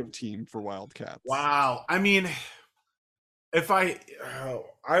creative team for Wildcats? Wow. I mean, if I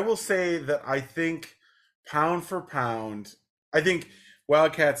will say that I think pound for pound, I think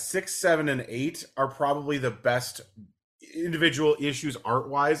Wildcats 6, 7, and 8 are probably the best individual issues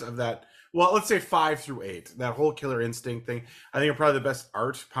art-wise of that. Well, let's say 5 through 8, that whole Killer Instinct thing, I think are probably the best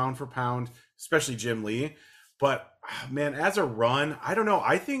art pound for pound, especially Jim Lee. But man, as a run, I don't know.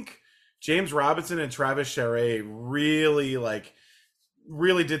 I think James Robinson and Travis Charest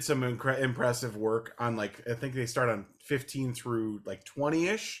really did some impressive work on, like, I think they start on 15 through like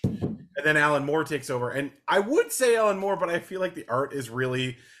 20-ish, and then Alan Moore takes over. And I would say Alan Moore, but I feel like the art is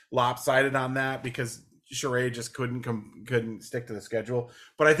really lopsided on that because Charest just couldn't stick to the schedule.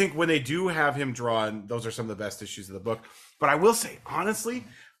 But I think when they do have him drawn, those are some of the best issues of the book. But I will say, honestly,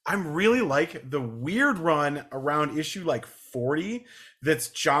 I'm really like the weird run around issue like 40 that's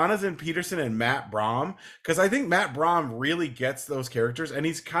Jonathan Peterson and Matt Brahm, because I think Matt Brahm really gets those characters and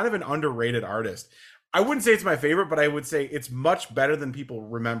he's kind of an underrated artist. I wouldn't say it's my favorite, but I would say it's much better than people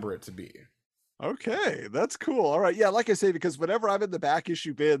remember it to be. Okay, that's cool. All right. Yeah, like I say, because whenever I'm in the back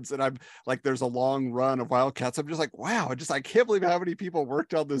issue bins and I'm like, there's a long run of Wildcats, I'm just like, wow, I can't believe how many people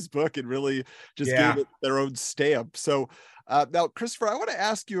worked on this book and really just gave it their own stamp. So now, Christopher, I want to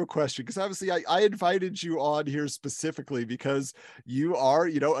ask you a question, because obviously I invited you on here specifically because you are,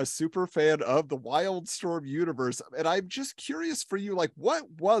 you know, a super fan of the Wildstorm universe. And I'm just curious for you, like, what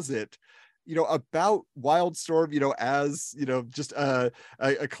was it, you know, about Wildstorm, you know, as, you know, just a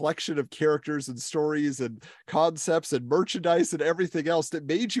collection of characters and stories and concepts and merchandise and everything else that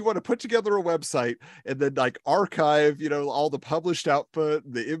made you want to put together a website and then like archive, you know, all the published output,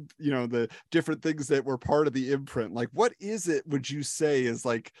 the, you know, the different things that were part of the imprint? Like, what is it, would you say, is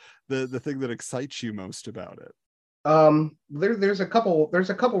like the thing that excites you most about it? There's a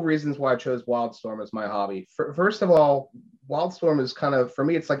couple reasons why I chose Wildstorm as my hobby. First of all, Wildstorm is kind of, for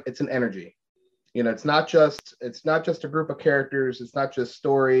me, it's like, it's an energy. You know, it's not just a group of characters, it's not just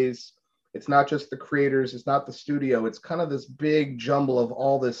stories, it's not just the creators, it's not the studio, it's kind of this big jumble of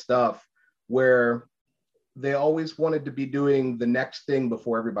all this stuff where they always wanted to be doing the next thing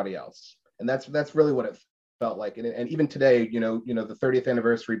before everybody else. And that's really what it felt like. And even today, the 30th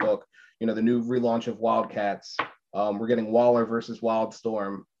anniversary book, the new relaunch of Wildcats, we're getting Waller versus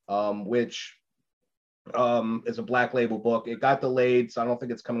Wildstorm, which is a Black Label book. It got delayed, so I don't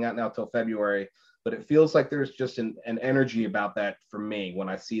think it's coming out now till February, but it feels like there's just an energy about that for me when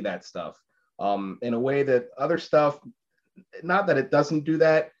I see that stuff, in a way that other stuff, not that it doesn't do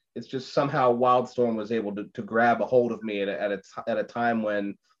that, it's just somehow Wildstorm was able to grab a hold of me at a time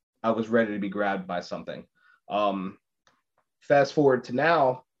when I was ready to be grabbed by something. Fast forward to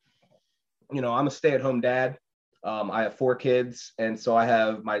now, I'm a stay-at-home dad. I have 4 kids, and so I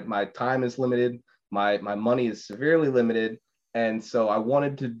have my time is limited. My money is severely limited. And so I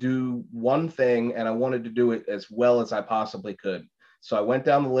wanted to do one thing, and I wanted to do it as well as I possibly could. So I went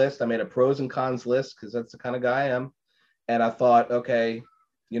down the list. I made a pros and cons list because that's the kind of guy I am. And I thought, okay,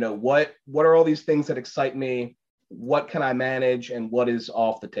 what are all these things that excite me? What can I manage, and what is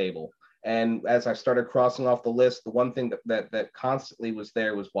off the table? And as I started crossing off the list, the one thing that constantly was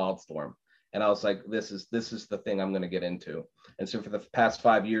there was Wildstorm. And I was like, this is the thing I'm going to get into. And so for the past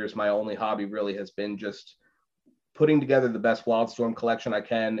 5 years, my only hobby really has been just putting together the best Wildstorm collection I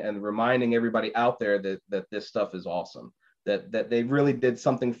can and reminding everybody out there that this stuff is awesome, that they really did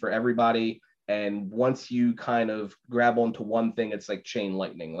something for everybody. And once you kind of grab onto one thing, it's like chain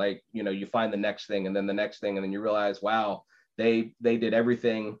lightning. Like, you find the next thing and then the next thing, and then you realize, wow, they did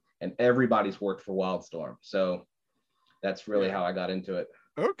everything and everybody's worked for Wildstorm. So that's really how I got into it.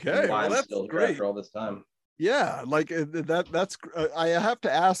 Okay, why well, I'm still here after all this time. Yeah, like that's I have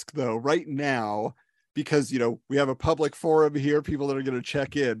to ask though right now, because we have a public forum here, people that are going to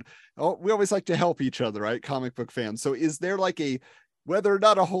check in. Oh, we always like to help each other, right? Comic book fans. So is there like whether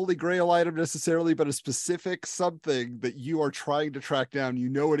not a holy grail item necessarily, but a specific something that you are trying to track down?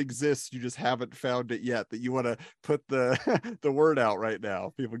 It exists, you just haven't found it yet, that you want to put the the word out right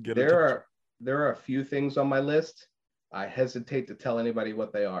now? People get it. There are a few things on my list. I hesitate to tell anybody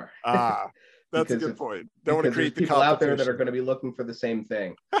what they are. That's a good point. Don't want to create the people out there that are going to be looking for the same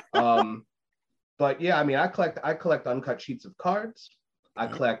thing. But yeah, I mean, I collect uncut sheets of cards. I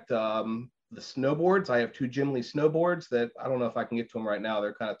collect the snowboards. I have 2 Jim Lee snowboards that I don't know if I can get to them right now.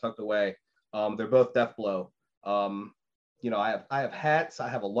 They're kind of tucked away. They're both Deathblow. I have hats. I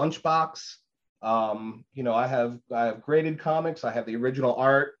have a lunchbox. I have graded comics. I have the original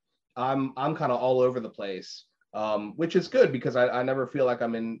art. I'm kind of all over the place. Which is good because I never feel like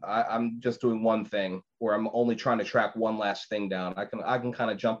I'm just doing one thing, or I'm only trying to track one last thing down. I can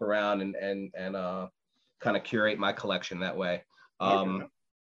kind of jump around and kind of curate my collection that way. Okay.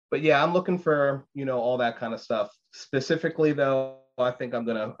 But yeah, I'm looking for all that kind of stuff. Specifically though, I think I'm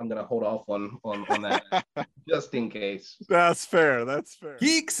gonna hold off on that just in case. That's fair.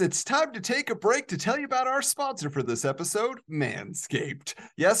 Geeks, it's time to take a break to tell you about our sponsor for this episode, Manscaped.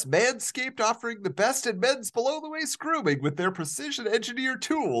 Yes, Manscaped, offering the best in men's below-the-waist grooming with their precision-engineered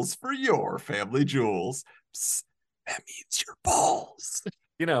tools for your family jewels. Psst, that means your balls.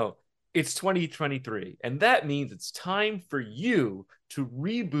 It's 2023, and that means it's time for you to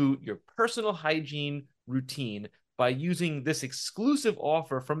reboot your personal hygiene routine by using this exclusive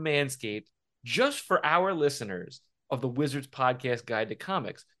offer from Manscaped just for our listeners of the Wizards Podcast Guide to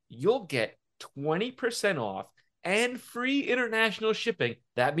Comics. You'll get 20% off and free international shipping.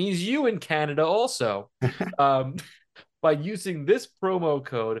 That means you in Canada also, by using this promo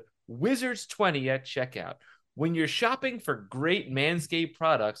code WIZARDS20 at checkout. When you're shopping for great Manscaped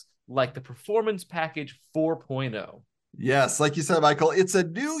products like the Performance Package 4.0. Yes, like you said, Michael, it's a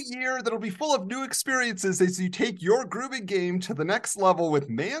new year that'll be full of new experiences as you take your grooming game to the next level with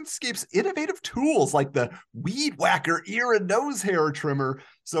Manscaped's innovative tools like the Weed Whacker ear and nose hair trimmer.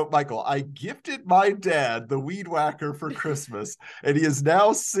 So, Michael, I gifted my dad the Weed Whacker for Christmas, and he is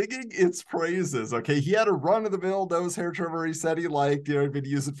now singing its praises. Okay, he had a run-of-the-mill nose hair trimmer he said he liked, he'd been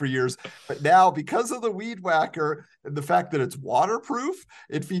using it for years. But now, because of the Weed Whacker and the fact that it's waterproof,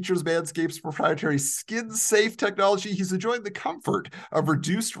 it features Manscaped's proprietary skin-safe technology. He's enjoying the comfort of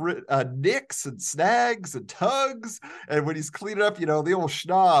reduced nicks and snags and tugs. And when he's cleaning up, the old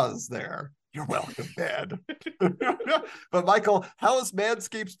schnoz there. You're welcome, Dad. But Michael, how has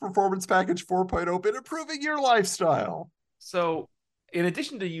Manscaped's Performance Package 4.0 been improving your lifestyle? So in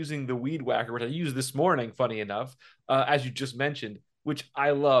addition to using the Weed Whacker, which I used this morning, funny enough, as you just mentioned, which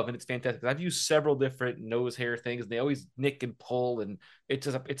I love, and it's fantastic. I've used several different nose hair things, and they always nick and pull, and it's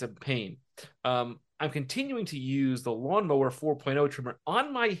a pain. I'm continuing to use the Lawnmower 4.0 trimmer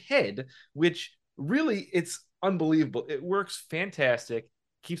on my head, which really, it's unbelievable. It works fantastic.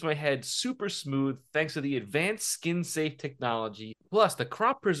 Keeps my head super smooth thanks to the advanced skin-safe technology. Plus, the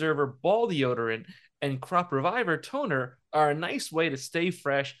Crop Preserver ball deodorant and Crop Reviver Toner are a nice way to stay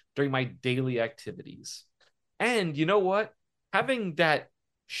fresh during my daily activities. And you know what? Having that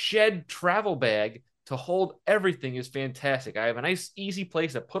shed travel bag to hold everything is fantastic. I have a nice, easy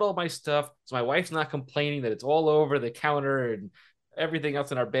place to put all my stuff so my wife's not complaining that it's all over the counter and everything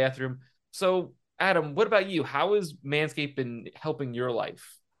else in our bathroom. So, Adam, what about you? How has Manscaped been helping your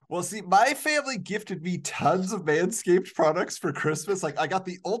life? Well, see, my family gifted me tons of Manscaped products for Christmas. Like I got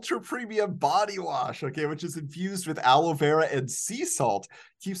the ultra premium body wash, okay, which is infused with aloe vera and sea salt.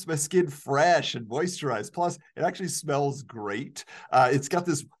 Keeps my skin fresh and moisturized. Plus, it actually smells great. It's got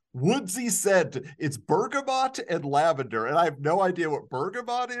this woodsy scent. It's bergamot and lavender, and I have no idea what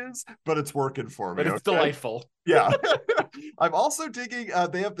bergamot is, but it's working for me. But it's delightful. Yeah. I'm also digging,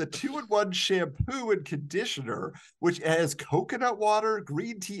 they have the 2-in-1 shampoo and conditioner, which has coconut water,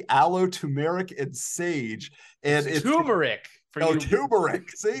 green tea, aloe, turmeric, and sage. And it's turmeric.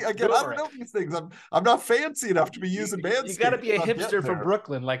 Turmeric. See, again, turmeric. I don't know these things. I'm not fancy enough to be using Manscaped. You got to be a hipster from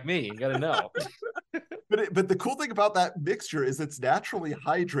Brooklyn like me. You got to know. But the cool thing about that mixture is it's naturally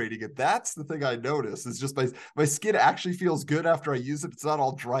hydrating, and that's the thing I notice. Is just my skin actually feels good after I use it. It's not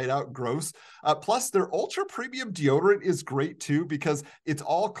all dried out and gross. Plus, their ultra premium deodorant is great too because it's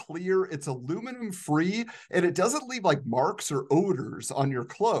all clear, it's aluminum free, and it doesn't leave like marks or odors on your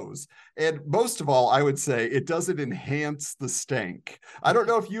clothes. And most of all, I would say it doesn't enhance the stank. I don't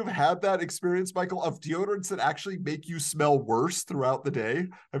know if you've had that experience, Michael, of deodorants that actually make you smell worse throughout the day.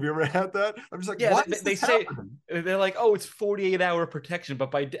 Have you ever had that? I'm just like, yeah, what they say they're like, oh, it's 48-hour protection, but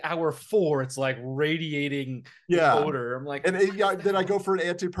by hour 4, it's like radiating odor. I'm like, and then I go for an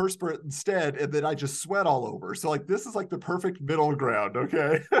antiperspirant instead, and then I just sweat all over. So like, this is like the perfect middle ground.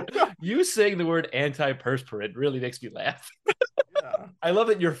 Okay. You saying the word antiperspirant really makes me laugh. Yeah. I love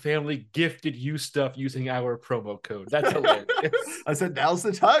that your family gifted you stuff using our promo code. That's hilarious. I said, now's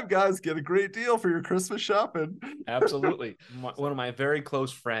the time, guys. Get a great deal for your Christmas shopping. Absolutely. One of my very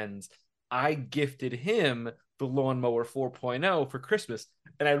close friends, I gifted him the Lawnmower 4.0 for Christmas.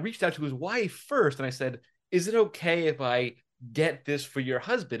 And I reached out to his wife first and I said, is it okay if I get this for your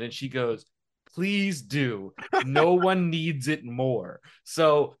husband? And she goes, please do. No one needs it more.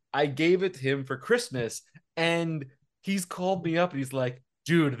 So I gave it to him for Christmas, and he's called me up and he's like,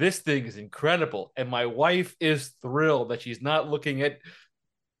 dude, this thing is incredible. And my wife is thrilled that she's not looking at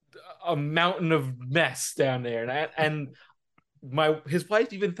a mountain of mess down there. And his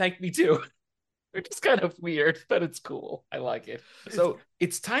wife even thanked me too. Which is kind of weird, but it's cool. I like it. So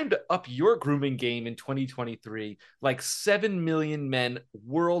it's time to up your grooming game in 2023. Like 7 million men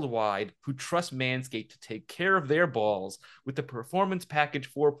worldwide who trust Manscaped to take care of their balls with the Performance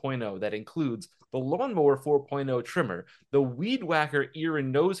Package 4.0 that includes the Lawnmower 4.0 trimmer, the Weed Whacker ear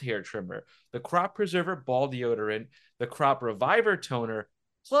and nose hair trimmer, the Crop Preserver ball deodorant, the Crop Reviver toner,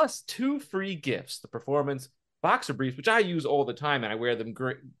 plus 2 free gifts, the Performance boxer briefs, which I use all the time and I wear them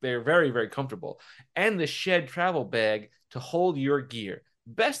great. They're very, very comfortable. And the Shed travel bag to hold your gear.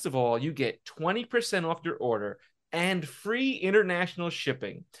 Best of all, you get 20% off your order and free international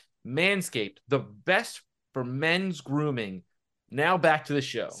shipping. Manscaped, the best for men's grooming. Now back to the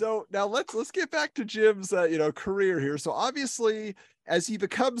show. So now let's get back to Jim's career here. So obviously, as he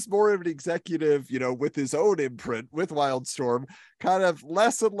becomes more of an executive, with his own imprint with Wildstorm, kind of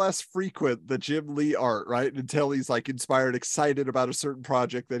less and less frequent the Jim Lee art, right? Until he's like inspired, excited about a certain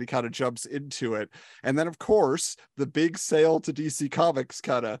project, then he kind of jumps into it. And then of course, the big sale to DC Comics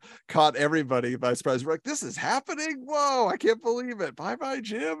kind of caught everybody by surprise. We're like, this is happening. Whoa, I can't believe it. Bye-bye,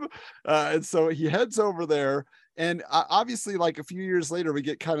 Jim. And so he heads over there. And obviously, like a few years later, we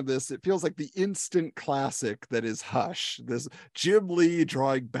get kind of this, it feels like the instant classic that is Hush, this Jim Lee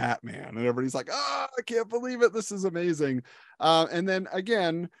drawing Batman. And everybody's like, oh, I can't believe it. This is amazing. And then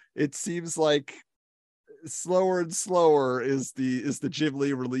again, it seems like slower and slower is the Jim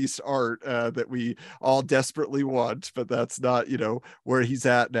Lee released art that we all desperately want, but that's not where he's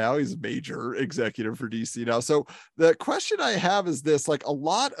at now. He's a major executive for DC now. So the question I have is this: like a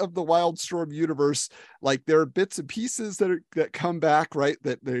lot of the Wildstorm universe, like there are bits and pieces that come back, right?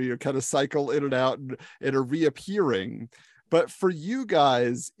 That they kind of cycle in and out and are reappearing. But for you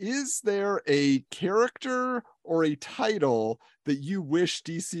guys, is there a character or a title that you wish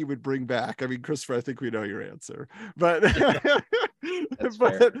DC would bring back? I mean, Christopher, I think we know your answer, but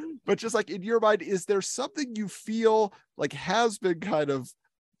but just like in your mind, is there something you feel like has been kind of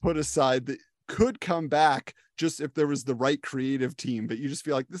put aside that could come back just if there was the right creative team, but you just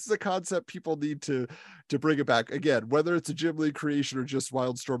feel like this is a concept people need to bring it back again, whether it's a Jim Lee creation or just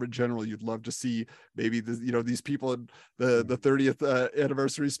Wildstorm in general? You'd love to see maybe these people in the 30th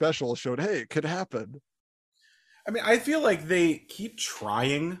anniversary special showed, hey, it could happen. I mean, I feel like they keep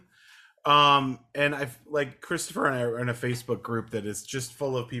trying, And I've like Christopher and I are in a Facebook group that is just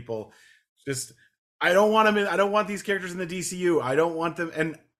full of people. Just I don't want them in. I don't want these characters in the DCU. I don't want them.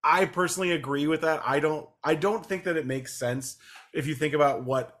 And I personally agree with that. I don't think that it makes sense if you think about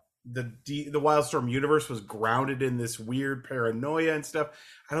what the Wildstorm universe was grounded in, this weird paranoia and stuff.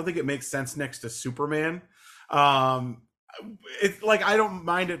 I don't think it makes sense next to Superman. It's like I don't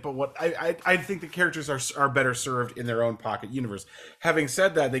mind it, but what I think the characters are better served in their own pocket universe. Having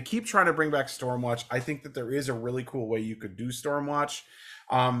said that, they keep trying to bring back Stormwatch. I think that there is a really cool way you could do Stormwatch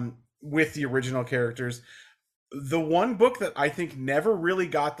with the original characters. The one book that I think never really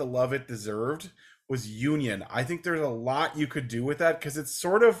got the love it deserved was Union. I think there's a lot you could do with that because it's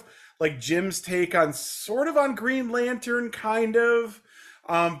sort of like Jim's take on Green Lantern, kind of.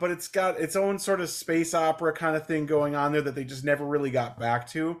 But it's got its own sort of space opera kind of thing going on there that they just never really got back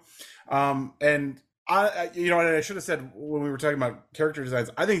to. And I should have said when we were talking about character designs,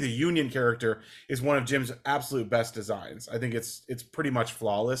 I think the Union character is one of Jim's absolute best designs. I think it's pretty much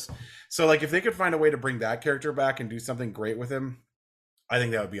flawless. So like if they could find a way to bring that character back and do something great with him, I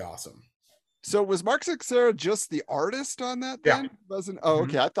think that would be awesome. So was Mark Sixera just the artist on that then? Yeah. Wasn't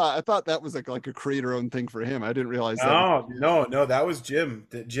okay. I thought that was like a creator owned thing for him. I didn't realize that. No, that was Jim.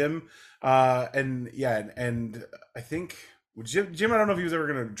 And I think Jim, I don't know if he was ever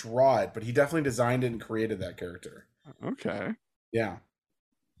gonna draw it, but he definitely designed it and created that character. Okay. Yeah.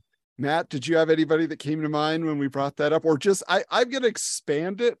 Matt, did you have anybody that came to mind when we brought that up? Or just I'm gonna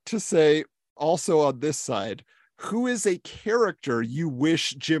expand it to say also on this side, who is a character you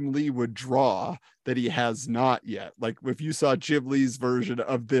wish Jim Lee would draw that he has not yet? Like if you saw Jim Lee's version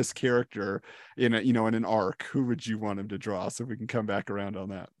of this character in an arc, who would you want him to draw? So we can come back around on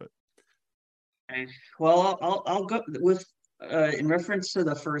that. But well, I'll go with in reference to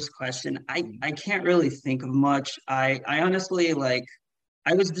the first question. I can't really think of much. I honestly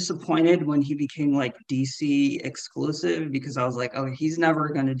I was disappointed when he became like DC exclusive because I was like, oh, he's never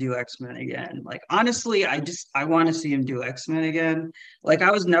going to do X-Men again. Like, honestly, I want to see him do X-Men again. Like, I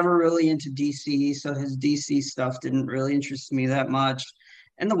was never really into DC, so his DC stuff didn't really interest me that much.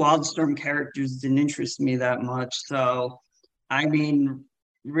 And the Wildstorm characters didn't interest me that much. So, I mean,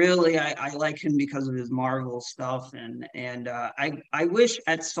 really, I like him because of his Marvel stuff. And I wish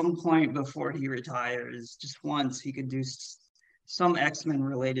at some point before he retires, just once, he could do some X-Men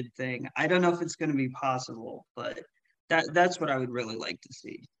related thing. I don't know if it's going to be possible, but that's what I would really like to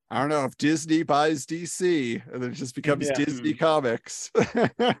see. I don't know if Disney buys DC and then it just becomes Disney Comics.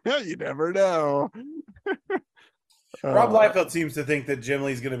 You never know. Rob Liefeld seems to think that Jim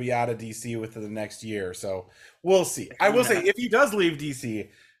Lee's going to be out of DC within the next year, so we'll see. I will say, if he does leave DC,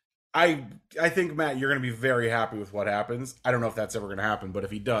 I think, Matt, you're going to be very happy with what happens. I don't know if that's ever going to happen, but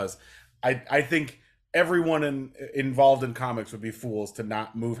if he does, I think everyone involved in comics would be fools to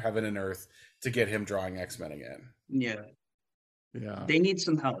not move heaven and earth to get him drawing X-Men again. Yeah. Yeah. They need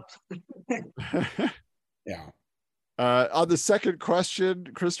some help. Yeah. On the second question,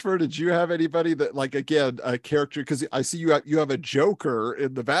 Christopher, did you have anybody that, like, again, a character? Because I see you have a Joker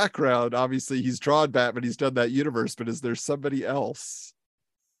in the background. Obviously, he's drawn Batman. He's done that universe, but is there somebody else?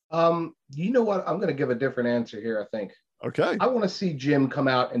 You know what? I'm going to give a different answer here, I think. Okay. I want to see Jim come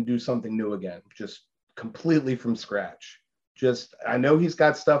out and do something new again. Just completely from scratch. I know he's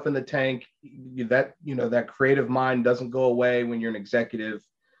got stuff in the tank that creative mind doesn't go away when you're an executive.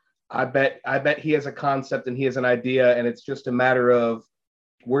 I bet he has a concept and he has an idea, and it's just a matter of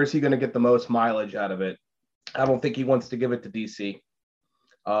where's he going to get the most mileage out of it. I don't think he wants to give it to DC.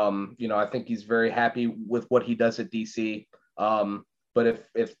 I think he's very happy with what he does at DC. But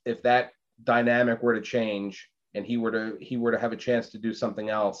if that dynamic were to change and he were to have a chance to do something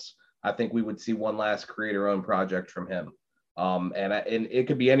else, I think we would see one last creator-owned project from him. And it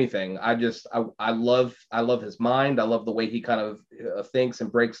could be anything. I love his mind. I love the way he kind of thinks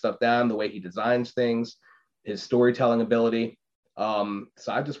and breaks stuff down, the way he designs things, his storytelling ability. So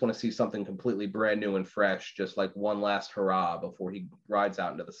I just want to see something completely brand new and fresh, just like one last hurrah before he rides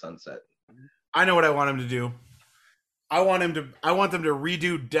out into the sunset. I know what I want him to do. I want them to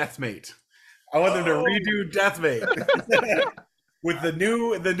redo Deathmate. I want them to redo Deathmate. With the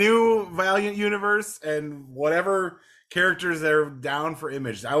new Valiant universe and whatever characters they're down for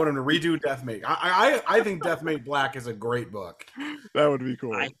Image, I want them to redo Deathmate. I think Deathmate Black is a great book. That would be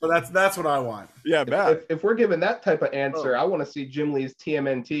cool. But that's what I want. Yeah, Matt. If we're given that type of answer, I want to see Jim Lee's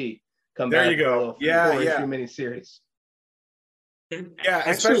TMNT come back. There you go. Yeah. Miniseries. Yeah,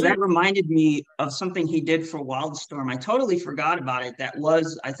 actually, that reminded me of something he did for Wildstorm. I totally forgot about it.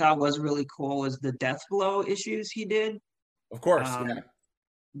 I thought was really cool was the Deathblow issues he did. Of course,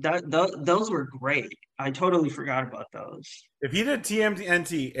 those were great. I totally forgot about those. If he did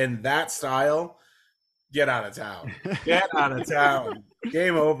TMNT in that style, get out of town. Get out of town.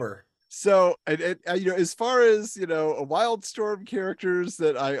 Game over. So, and as far as, a Wildstorm characters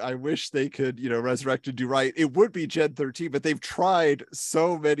that I wish they could, resurrect and do right, it would be Gen 13, but they've tried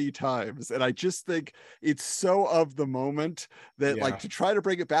so many times. And I just think it's so of the moment that like to try to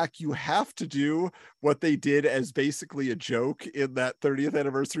bring it back, you have to do what they did as basically a joke in that 30th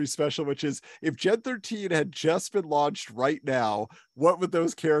anniversary special, which is if Gen 13 had just been launched right now, what would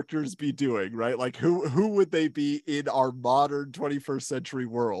those characters be doing, right? Like who would they be in our modern 21st century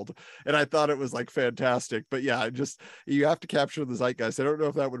world? And I thought it was like fantastic. But yeah, you have to capture the zeitgeist. I don't know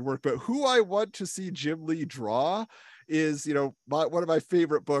if that would work, but who I want to see Jim Lee draw is, one of my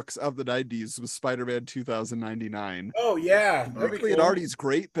favorite books of the 90s was Spider-Man 2099. Oh yeah. Rick Leonardi's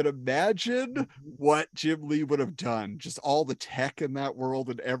great, but imagine what Jim Lee would have done. Just all the tech in that world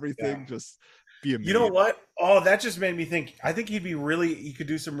and everything. Just be amazing. You know what? Oh, that just made me think. I think he could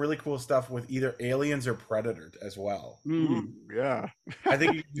do some really cool stuff with either Aliens or Predator as well. Yeah. I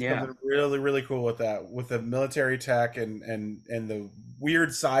think he could do something really, really cool with that, with the military tech and the weird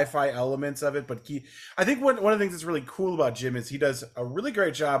sci-fi elements of it. But I think one of the things that's really cool about Jim is he does a really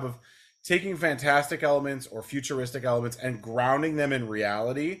great job of taking fantastic elements or futuristic elements and grounding them in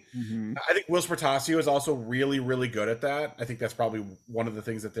reality. I think Will Spartasio is also really, really good at that. I think that's probably one of the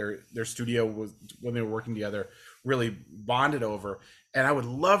things that their studio was, when they were working together, really bonded over. And I would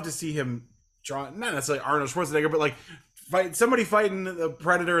love to see him draw, not necessarily Arnold Schwarzenegger, but like somebody fighting the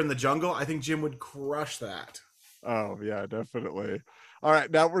Predator in the jungle. I think Jim would crush that. Oh yeah, definitely. All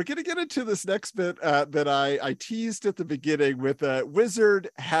right, now we're going to get into this next bit that I teased at the beginning with Wizard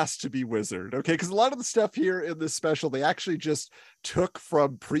has to be Wizard, okay? Because a lot of the stuff here in this special, they actually just took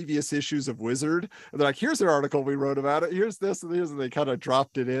from previous issues of Wizard. And they're like, here's an article we wrote about it. Here's this and here's, and they kind of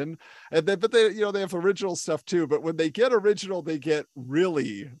dropped it in. And then, but they have original stuff too. But when they get original, they get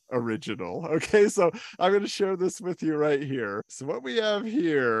really original, okay? So I'm going to share this with you right here. So what we have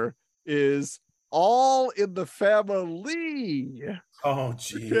here is All in the Family. Oh,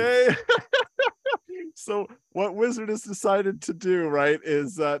 geez. Okay. So what Wizard has decided to do, right,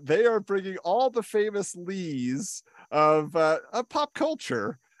 is they are bringing all the famous Lees of pop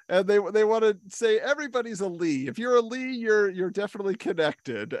culture, and they want to say everybody's a Lee. If you're a Lee, you're definitely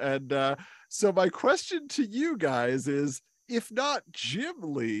connected. And so my question to you guys is, if not Jim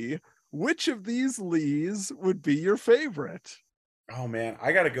Lee, which of these Lees would be your favorite? Oh man,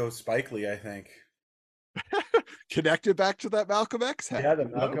 I gotta go Spike Lee, I think. Connected back to that Malcolm X hat. Yeah, the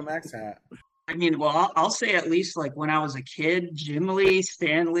Malcolm X hat. I mean, well, I'll say at least like when I was a kid, Jim Lee,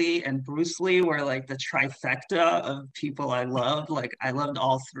 Stan Lee, and Bruce Lee were like the trifecta of people I loved. Like I loved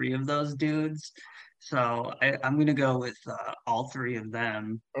all three of those dudes. So I'm going to go with all three of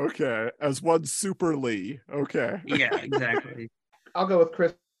them. Okay, as one Super Lee. Okay. Yeah, exactly. I'll go with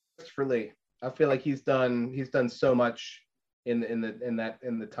Christopher Lee. I feel like he's done so much in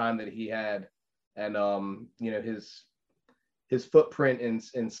the time that he had, and his footprint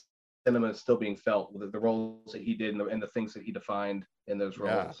in cinema is still being felt with the roles that he did and the things that he defined in those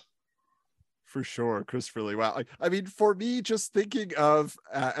roles. Yeah, for sure, Christopher Lee. Wow. I mean, for me, just thinking of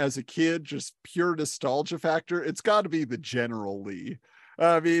as a kid, just pure nostalgia factor, it's got to be the General Lee.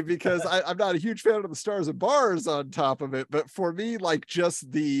 I mean, because I'm not a huge fan of the Stars and Bars on top of it, but for me, like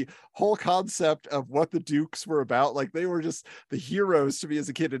just the whole concept of what the Dukes were about, like they were just the heroes to me as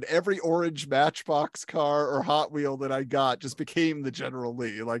a kid, and every orange Matchbox car or Hot Wheel that I got just became the General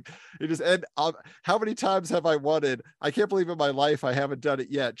Lee. Like it just, and how many times have I wanted, I can't believe in my life I haven't done it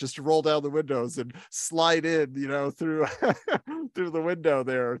yet, just to roll down the windows and slide in, through through the window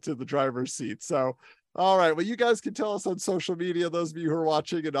there to the driver's seat. So all right. Well, you guys can tell us on social media, those of you who are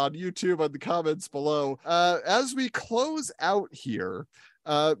watching, and on YouTube on the comments below. As we close out here,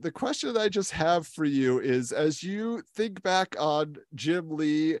 the question that I just have for you is, as you think back on Jim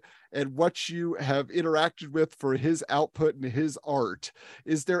Lee and what you have interacted with for his output and his art,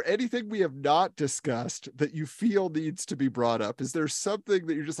 is there anything we have not discussed that you feel needs to be brought up? Is there something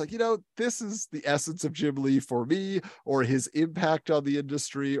that you're just like, this is the essence of Jim Lee for me, or his impact on the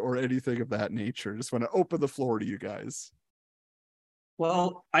industry, or anything of that nature? Just want to open the floor to you guys.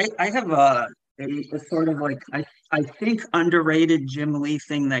 Well, I have a sort of like I think underrated Jim Lee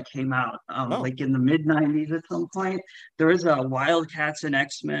thing that came out like in the mid-90s at some point. There was a Wildcats and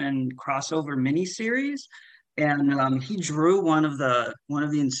X-Men crossover miniseries, and he drew one of the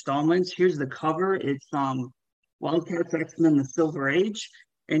installments. Here's the cover. It's Wildcats X-Men: The Silver Age,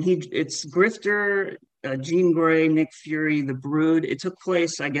 and it's Grifter Jean Grey, Nick Fury, The Brood. It took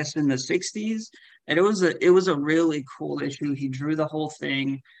place, I guess, in the 60s, and it was a really cool issue. He drew the whole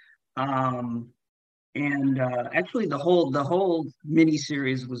thing. And actually the whole mini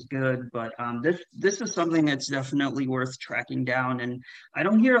series was good, but this is something that's definitely worth tracking down, and I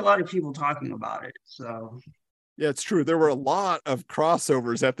don't hear a lot of people talking about it. So yeah, it's true. There were a lot of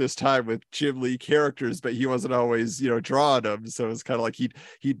crossovers at this time with Jim Lee characters, but he wasn't always, drawing them. So it's kind of like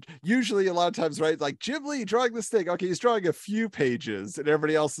he'd usually a lot of times, right? Like Jim Lee drawing this thing. Okay, he's drawing a few pages and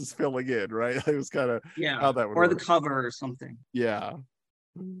everybody else is filling in, right? It was kind of how that would or work. The cover or something. Yeah.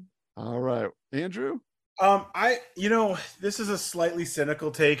 All right, Andrew. This is a slightly cynical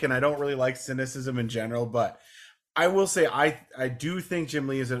take, and I don't really like cynicism in general, but I will say I do think Jim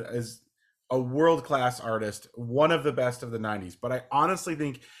Lee is a world-class artist, one of the best of the 90s, but I honestly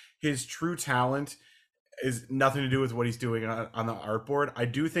think his true talent is nothing to do with what he's doing on the artboard. I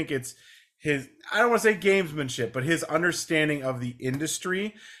do think it's his, I don't want to say gamesmanship, but his understanding of the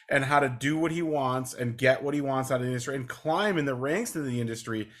industry and how to do what he wants and get what he wants out of the industry and climb in the ranks of the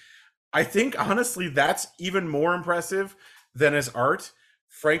industry. I think, honestly, that's even more impressive than his art.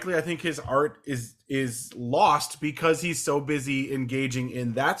 Frankly, I think his art is lost because he's so busy engaging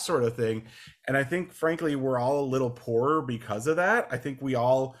in that sort of thing. And I think, frankly, we're all a little poorer because of that. I think we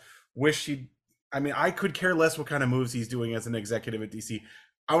all wish I could care less what kind of moves he's doing as an executive at DC.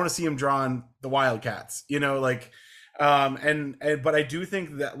 I want to see him drawing the Wildcats, but I do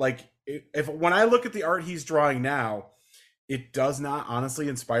think that, if when I look at the art he's drawing now, it does not honestly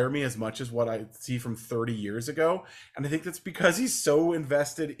inspire me as much as what I see from 30 years ago. And I think that's because he's so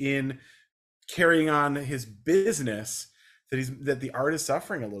invested in carrying on his business that the art is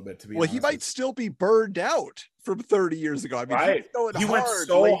suffering a little bit, to be honest. He might still be burned out from 30 years ago. I mean, right. he went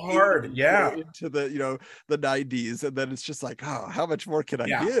so hard, into the the 90s, and then it's just like, oh, how much more can I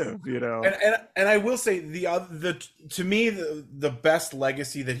give? And I will say to me the best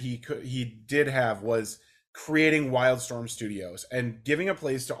legacy that he did have was creating Wildstorm Studios and giving a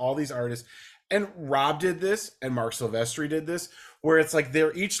place to all these artists. And Rob did this, and Mark Silvestri did this, where it's like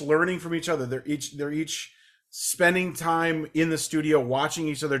they're each learning from each other. They're each spending time in the studio, watching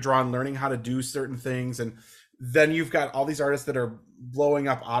each other draw and learning how to do certain things. And then you've got all these artists that are blowing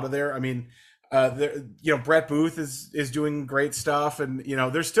up out of there. I mean, Brett Booth is doing great stuff, and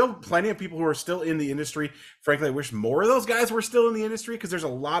there's still plenty of people who are still in the industry. Frankly, I wish more of those guys were still in the industry, because there's a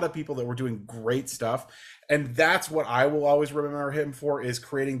lot of people that were doing great stuff, and that's what I will always remember him for, is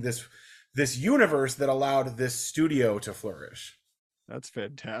creating this universe that allowed this studio to flourish. That's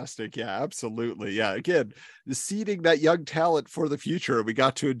fantastic. Yeah, absolutely. Yeah, again, seeding that young talent for the future. We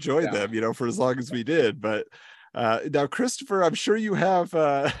got to enjoy them, for as long as we did, but. Now, Christopher, I'm sure you have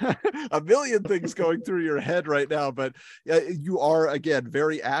a million things going through your head right now, but you are, again,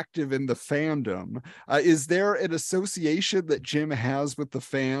 very active in the fandom. Is there an association that Jim has with the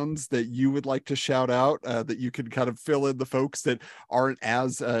fans that you would like to shout out, that you can kind of fill in the folks that aren't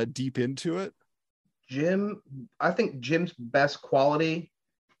as deep into it? I think Jim's best quality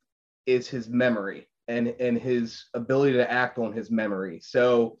is his memory and his ability to act on his memory.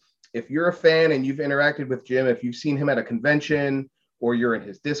 So if you're a fan and you've interacted with Jim, if you've seen him at a convention, or you're in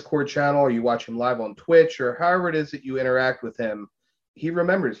his Discord channel, or you watch him live on Twitch, or however it is that you interact with him, he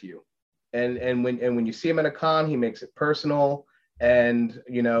remembers you. And when you see him at a con, he makes it personal. And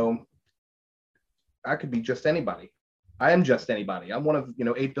I could be just anybody. I am just anybody. I'm one of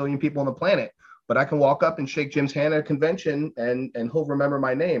 8 billion people on the planet, but I can walk up and shake Jim's hand at a convention, and he'll remember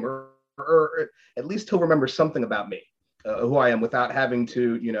my name, or at least he'll remember something about me. Who I am, without having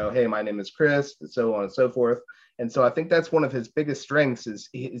to, hey, my name is Chris, and so on and so forth. And so I think that's one of his biggest strengths is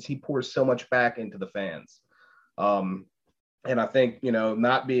he pours so much back into the fans. And I think,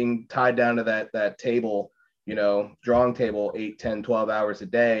 not being tied down to that table, drawing table 8, 10, 12 hours a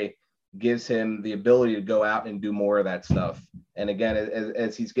day gives him the ability to go out and do more of that stuff. And again,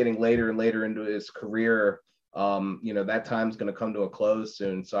 as he's getting later and later into his career, that time's going to come to a close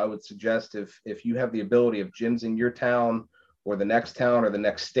soon. So I would suggest if you have the ability, if Jim's in your town or the next town or the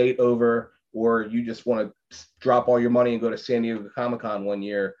next state over, or you just want to drop all your money and go to San Diego Comic-Con one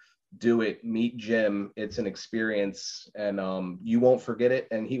year, do it. Meet Jim. It's an experience, and you won't forget it,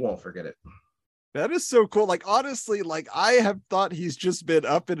 and he won't forget it. That is so cool. Like, honestly, like, I have thought he's just been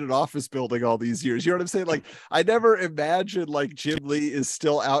up in an office building all these years. You know what I'm saying? Like, I never imagined like Jim Lee is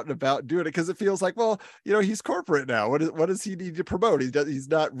still out and about doing it, because it feels like, well, he's corporate now. What does he need to promote? He's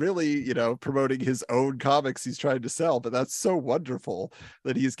not really, promoting his own comics he's trying to sell, but that's so wonderful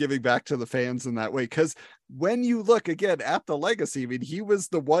that he's giving back to the fans in that way. Because when you look again at the legacy, I mean, he was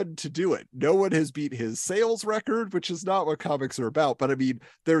the one to do it. No one has beat his sales record, which is not what comics are about. But I mean,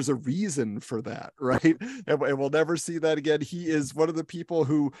 there's a reason for that, right? And we'll never see that again. He is one of the people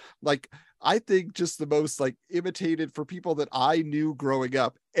who, like, I think just the most like imitated for people that I knew growing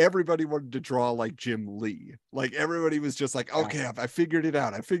up. Everybody wanted to draw like Jim Lee. Like everybody was just like, okay, I figured it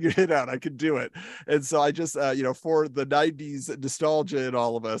out. I figured it out. I could do it. And so I just, for the 90s nostalgia in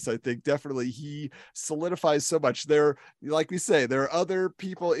all of us, I think definitely he solidifies so much. There, like we say, there are other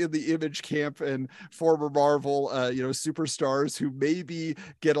people in the Image camp and former Marvel, superstars who maybe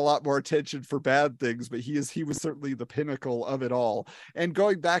get a lot more attention for bad things, but he was certainly the pinnacle of it all. And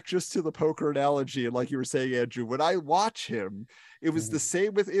going back just to the poker analogy, and like you were saying, Andrew, when I watch him, it was the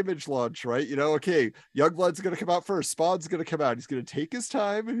same with Image launch, right? Okay, Youngblood's going to come out first. Spawn's going to come out. He's going to take his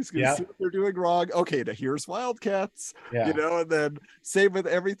time. He's going to see what they're doing wrong. Okay, now here's Wildcats, and then same with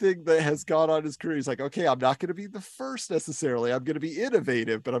everything that has gone on his career. He's like, okay, I'm not going to be the first necessarily. I'm going to be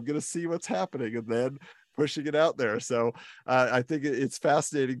innovative, but I'm going to see what's happening. And then pushing it out there. So I think it's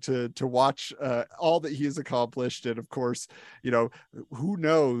fascinating to watch all that he has accomplished. And of course, who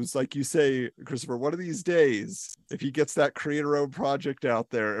knows, like you say, Christopher, one of these days, if he gets that creator-owned project out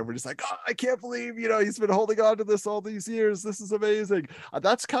there and we're just like, oh, I can't believe, he's been holding on to this all these years. This is amazing.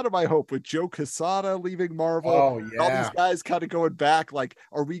 That's kind of my hope with Joe Quesada leaving Marvel. Oh, yeah. All these guys kind of going back, like,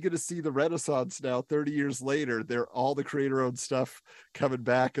 are we going to see the Renaissance now 30 years later? They're all the creator-owned stuff coming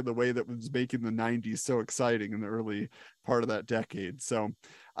back in the way that was making the 90s so exciting in the early part of that decade. So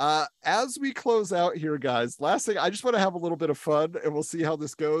as we close out here, guys, last thing, I just want to have a little bit of fun and we'll see how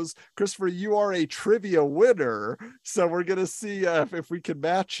this goes. Christopher, you are a trivia winner, so we're gonna see if we can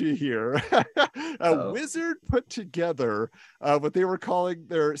match you here. Wizard put together what they were calling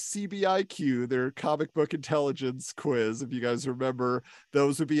their CBIQ, their comic book intelligence quiz. If you guys remember,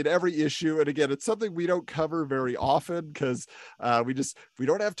 those would be in every issue, and again, it's something we don't cover very often because we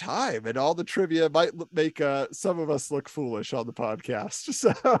don't have time, and all the trivia might make some of us look foolish on the podcast.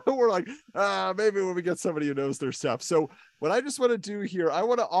 So we're like, maybe when we get somebody who knows their stuff. So what I just want to do here, I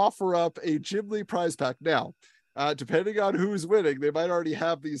want to offer up a Jim Lee prize pack. Now, depending on who's winning, they might already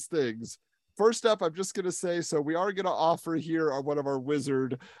have these things. First up, I'm just going to say, so we are going to offer here one of our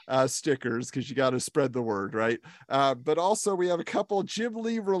Wizard stickers because you got to spread the word, right? But also we have a couple Jim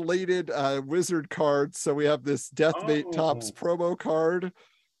Lee related Wizard cards. So we have this Deathmate Topps promo card.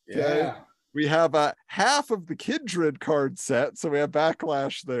 Okay? Yeah. We have half of the Kindred card set. So we have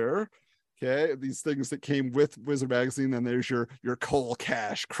Backlash there. Okay, these things that came with Wizard Magazine. Then there's your Cole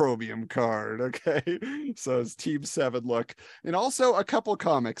Cash Chromium card. Okay, so it's Team 7 look. And also a couple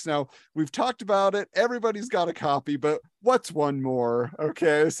comics. Now, we've talked about it. Everybody's got a copy, but what's one more?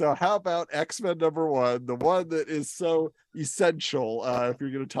 Okay, so how about X-Men #1, the one that is so essential if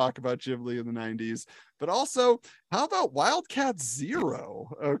you're going to talk about Jim Lee in the 90s. But also, how about Wildcat Zero?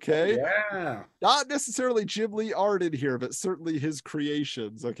 Okay. Yeah. Not necessarily Jim Lee art in here, but certainly his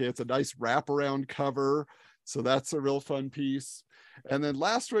creations. Okay. It's a nice wraparound cover. So that's a real fun piece. And then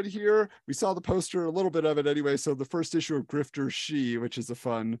last one here, we saw the poster, a little bit of it anyway. So the first issue of Grifter She, which is a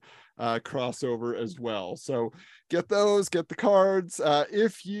fun crossover as well. So get those, get the cards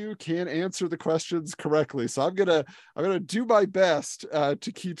if you can answer the questions correctly. So I'm gonna do my best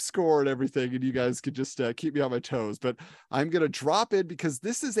to keep score and everything, and you guys could just keep me on my toes. But I'm gonna drop in because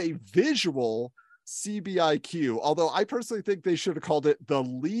this is a visual CBIQ, although I personally think they should have called it the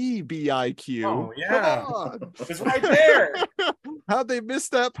Lee BIQ. Oh, yeah. Come on. It's right there. How'd they miss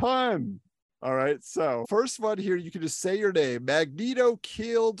that pun? All right, so first one here, you can just say your name. Magneto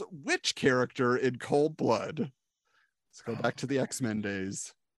killed which character in cold blood? Let's go back to the X-Men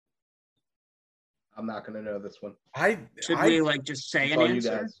days. I'm not going to know this one. Should we like just say an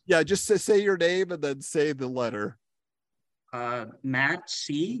answer? Yeah, just say your name and then say the letter. Matt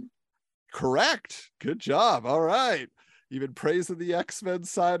C. Correct. Good job. All right. You've been praising the X-Men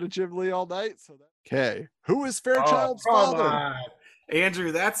side of Jim Lee all night. So okay. Who is Fairchild's father? On.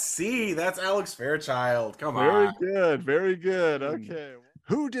 Andrew, that's C. That's Alex Fairchild. Come Very on. good. Very good. Okay.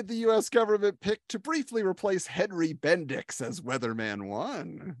 Who did the U.S. government pick to briefly replace Henry Bendix as Weatherman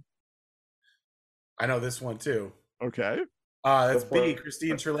 1? I know this one too. Okay. That's B.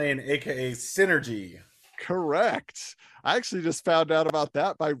 Christine Trelane, aka Synergy. Correct. I actually just found out about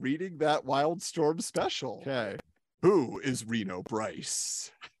that by reading that Wildstorm special. Okay. Who is Reno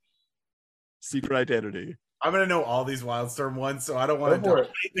Bryce? Secret identity. I'm gonna know all these Wildstorm ones, so I don't want to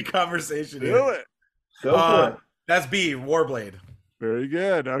dominate the conversation. Do it. Go for it. That's B. Warblade. Very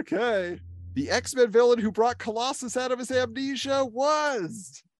good. Okay. The X-Men villain who brought Colossus out of his amnesia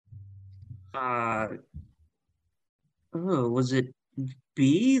was. Was it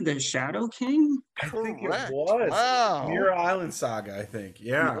B, the Shadow King? I think it Correct. was. Wow. Mirror Island Saga, I think.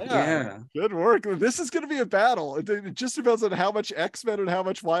 Yeah. Yeah. Good work. This is going to be a battle. It just depends on how much X-Men and how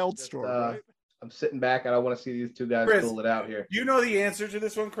much Wildstorm, right? I'm sitting back and I want to see these two guys Chris, pull it out here. You know the answer to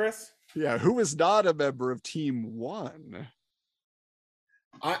this one, Chris? Yeah. Who is not a member of Team One?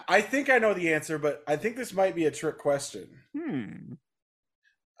 I think I know the answer, but I think this might be a trick question.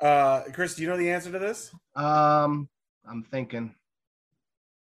 Chris, do you know the answer to this? I'm thinking.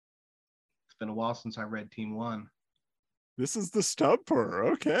 It's been a while since I read Team One. This is the stumper.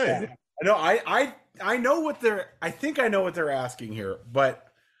 Okay. Yeah. No, I know what I think I know what they're asking here, but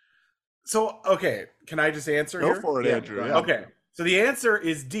so okay, can I just answer Go here? for it, Yeah, Andrew. go Yeah. ahead. Okay. So the answer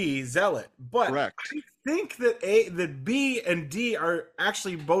is D, Zealot. But Correct. I think that B and D are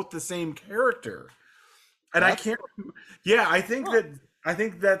actually both the same character. And I can't yeah, I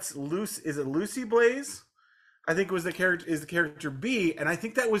think that's Lucy. Is it Lucy Blaze? I think it was the character B, and I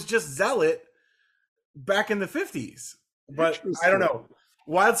think that was just Zealot back in the 50s. But I don't know.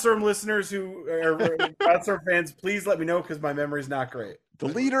 Wildstorm listeners who are Wildstorm fans, please let me know because my memory's not great. The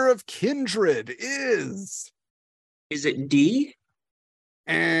leader of Kindred is. Is it D?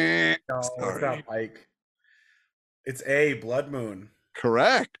 No, Sorry. it's not Pike. It's A, Blood Moon.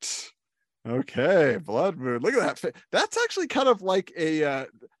 Correct. Okay, Blood Moon. Look at that. That's actually kind of like a.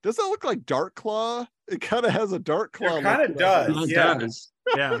 Does that look like Dark Claw? It kind of has a Dark Claw. It kind of does. It Yeah. does.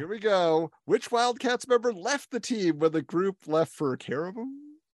 Yeah. Here we go. Which Wildcats member left the team when the group left for Caribou?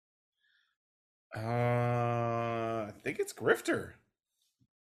 I think it's Grifter.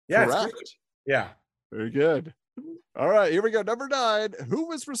 Yeah, it's Correct. Grifter. Yeah. Very good. All right, here we go. Number 9. Who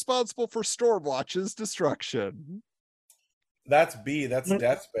was responsible for Stormwatch's destruction? That's B. That's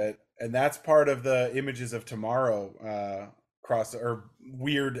Deathbit, and that's part of the Images of Tomorrow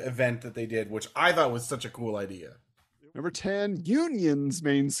weird event that they did, which I thought was such a cool idea. Number 10. Union's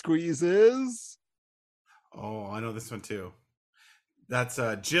main squeeze is. Oh, I know this one too. That's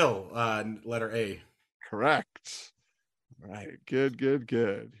Jill, letter A. Correct. All right, good. Here we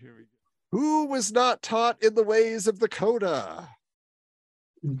go. Who was not taught in the ways of the Coda?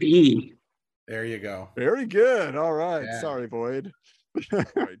 B. There you go. Very good. All right. Yeah. Sorry, Boyd.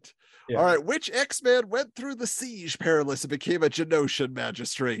 Right. Yeah. All right. Which X-Man went through the siege perilous and became a Genosian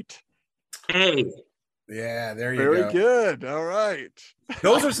magistrate? A. Yeah, there you Very go. good. All right.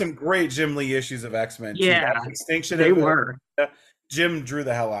 Those are some great Jim Lee issues of X-Men. too. Yeah, That Extinction. They of it. were. Jim drew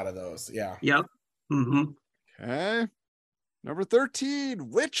the hell out of those. Yeah. Yep. Mm-hmm. Okay. Number 13.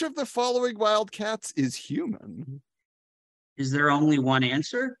 Which of the following Wildcats is human? Is there only one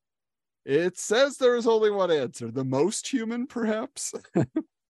answer? It says there is only one answer. The most human, perhaps?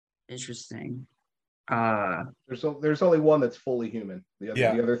 Interesting. There's only one that's fully human. The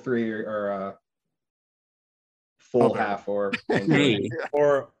other three are full, Okay. half, or A.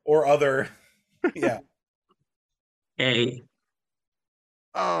 Or other. Yeah. A.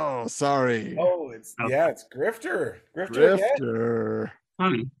 Oh, sorry. Oh, it's Grifter. Grifter. again. Grifter.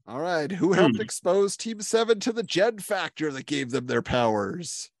 All right. Who Hmm. helped expose Team 7 to the Gen Factor that gave them their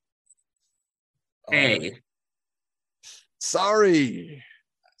powers? A. Sorry.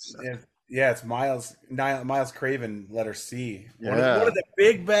 Yeah, it's Miles Craven, letter C. One Yeah. of the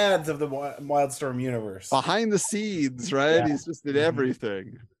big bads of the Wildstorm universe. Behind the scenes, right? Yeah. He's just in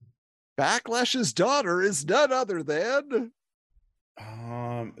everything. Backlash's daughter is none other than.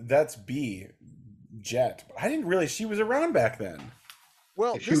 That's B, Jet. But I didn't realize she was around back then.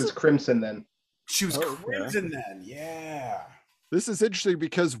 Well, she was Crimson then. She was Oh, okay. Crimson then. Yeah. This is interesting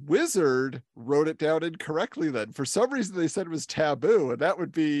because Wizard wrote it down incorrectly then. For some reason, they said it was taboo, and that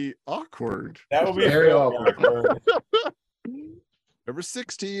would be awkward. That would be Very real awkward. Number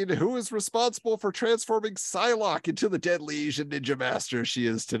 16, who is responsible for transforming Psylocke into the deadly Asian ninja master she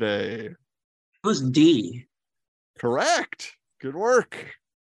is today? It was D. Correct. Good work.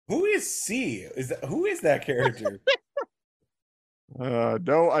 Who is C? Who is that character?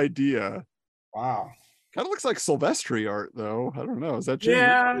 No idea. Wow. Kind of looks like Silvestri art, though. I don't know. Is that Jim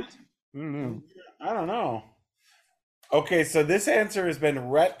Yeah. Lee? I don't know. I don't know. Okay, so this answer has been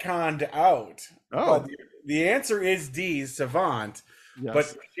retconned out. Oh. But the answer is D, Savant. Yes.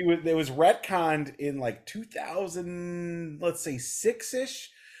 But it was retconned in like 2000, let's say 6-ish,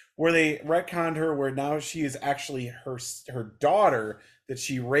 where they retconned her where now she is actually her daughter that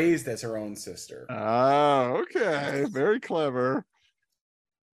she raised as her own sister. Oh, okay. Very clever.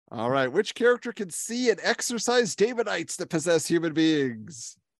 All right. Which character can see and exercise Daemonites that possess human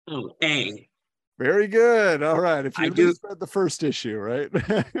beings? Oh, A. Very good. All right. If you I at do- least read the first issue, right?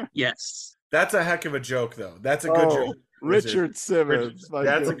 Yes. That's a heck of a joke, though. That's a good Oh, joke. Richard Simmons. My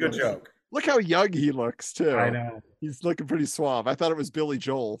That's a goodness. good joke. Look how young he looks too. I know. He's looking pretty suave. I thought it was Billy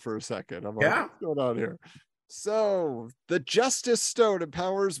Joel for a second. I'm like, Yeah. what's going on here? So the Justice Stone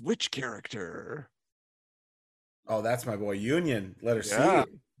empowers which character? Oh, that's my boy Union. Let her Yeah.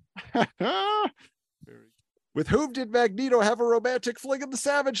 see. With whom did Magneto have a romantic fling in the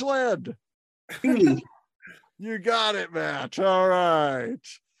Savage Land? Me. You got it, Matt. All right.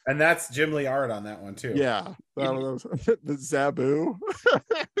 And that's Jim Lee art on that one too. Yeah, that was the Zabu.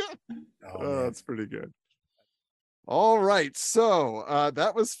 Oh, man. That's pretty good. All right, so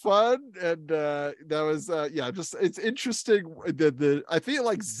that was fun, and that was just it's interesting. The I feel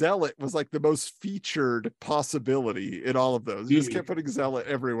like Zealot was like the most featured possibility in all of those. You just kept putting Zealot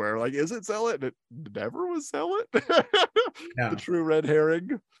everywhere. Like, is it Zealot? And it never was Zealot. The true red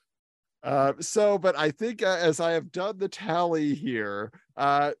herring. But I think as I have done the tally here,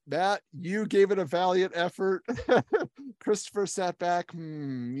 Matt, you gave it a valiant effort. Christopher sat back.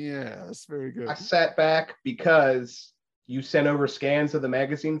 Yes, very good. I sat back because you sent over scans of the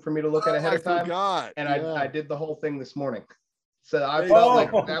magazine for me to look at ahead of time. Forgot. And yeah. I did the whole thing this morning. So I felt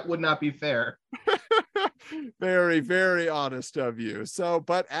like that would not be fair. Very, very honest of you. So,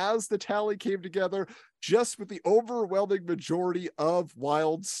 but as the tally came together, just with the overwhelming majority of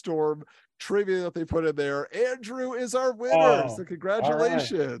Wildstorm trivia that they put in there, Andrew is our winner. So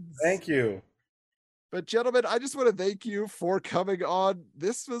congratulations. Thank you. But gentlemen, I just want to thank you for coming on.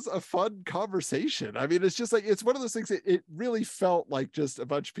 This was a fun conversation. I mean, it's just like, it's one of those things that it really felt like just a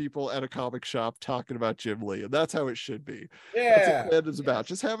bunch of people at a comic shop talking about Jim Lee. And that's how it should be. That's what it is about.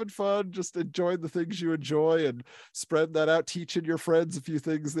 Just having fun, just enjoying the things you enjoy and spreading that out, teaching your friends a few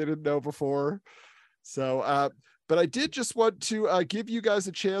things they didn't know before. So, but I did just want to give you guys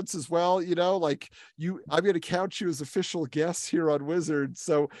a chance as well. You know, like I'm going to count you as official guests here on Wizards.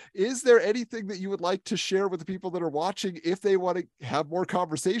 So is there anything that you would like to share with the people that are watching if they want to have more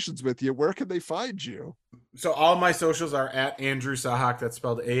conversations with you? Where can they find you? So all my socials are at Andrew Sahak. That's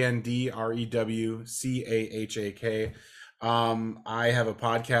spelled ANDREWCAHAK. I have a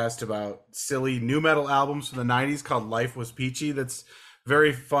podcast about silly new metal albums from the 90s called Life Was Peachy. That's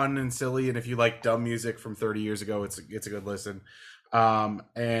very fun and silly, and if you like dumb music from 30 years ago, it's a good listen. I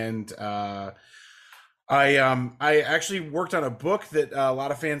actually worked on a book that a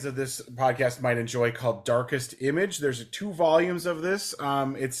lot of fans of this podcast might enjoy called Darkest Image. There's 2 volumes of this.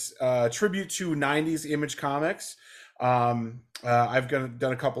 It's a tribute to 90s Image Comics. I've done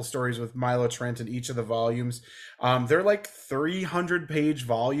a couple stories with Milo Trent in each of the volumes. They're like 300-page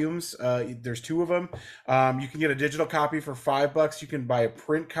volumes. There's 2 of them. You can get a digital copy for $5. You can buy a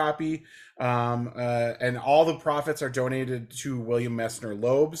print copy. And all the profits are donated to William Messner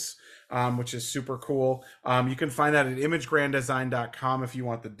Loebs, which is super cool. You can find that at imagegranddesign.com if you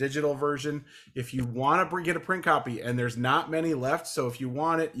want the digital version. If you want to get a print copy, and there's not many left, so if you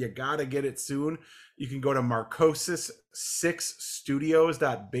want it, you got to get it soon. You can go to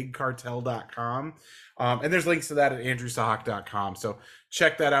marcosis6studios.bigcartel.com. And there's links to that at andrewsahak.com. So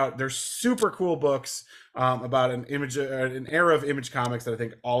check that out. They're super cool books about an era of Image Comics that I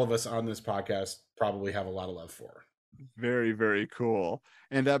think all of us on this podcast probably have a lot of love for. Very, very cool.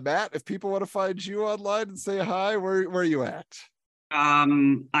 And Matt, if people want to find you online and say hi, where are you at?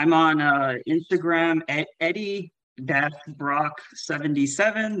 I'm on Instagram at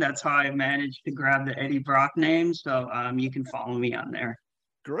Eddie-Brock77. That's how I managed to grab the Eddie Brock name. So you can follow me on there.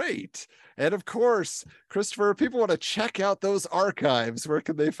 Great. And of course, Christopher, if people want to check out those archives, where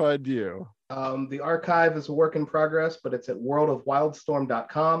can they find you? The archive is a work in progress, but it's at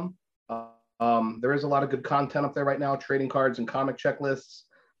worldofwildstorm.com. There is a lot of good content up there right now, trading cards and comic checklists.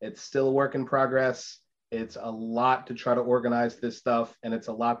 It's still a work in progress. It's a lot to try to organize this stuff, and it's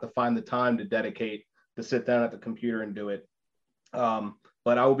a lot to find the time to dedicate to sit down at the computer and do it.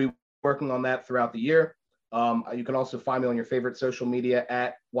 But I will be working on that throughout the year. You can also find me on your favorite social media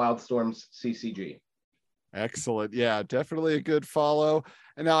at WildStormsCCG. Excellent. Yeah, definitely a good follow.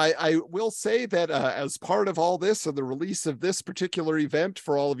 And now I will say that as part of all this and the release of this particular event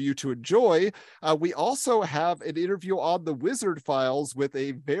for all of you to enjoy, we also have an interview on the Wizard Files with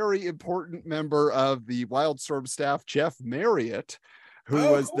a very important member of the Wildstorm staff, Jeff Marriott,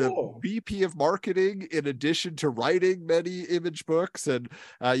 who was the VP of marketing in addition to writing many Image books. And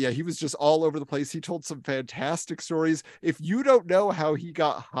he was just all over the place. He told some fantastic stories. If you don't know how he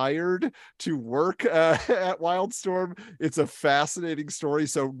got hired to work at Wildstorm, it's a fascinating story.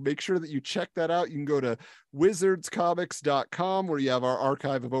 So make sure that you check that out. You can go to wizardscomics.com, where you have our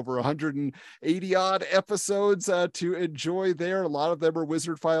archive of over 180 odd episodes to enjoy there. A lot of them are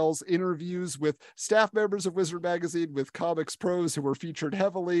Wizard Files interviews with staff members of Wizard Magazine, with comics pros who were featured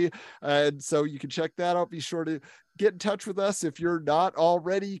heavily. And so you can check that out. Be sure to get in touch with us if you're not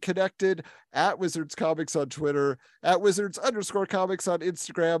already connected at Wizards Comics on Twitter, at Wizards_Comics on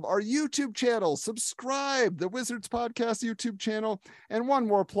Instagram, our YouTube channel, subscribe, the Wizards Podcast YouTube channel. And one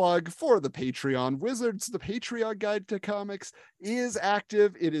more plug for the Patreon. Wizards, the Patreon Guide to Comics is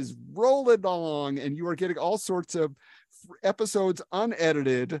active. It is rolling along, and you are getting all sorts of episodes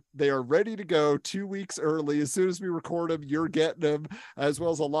unedited. They are ready to go 2 weeks early. As soon as we record them, you're getting them, as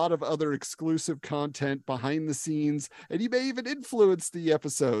well as a lot of other exclusive content behind the scenes. And you may even influence the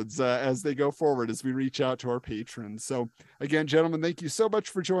episodes as they go forward, as we reach out to our patrons. So again, gentlemen, thank you so much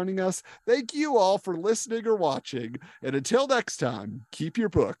for joining us. Thank you all for listening or watching. And until next time, keep your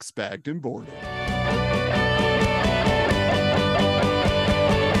books bagged and boarded.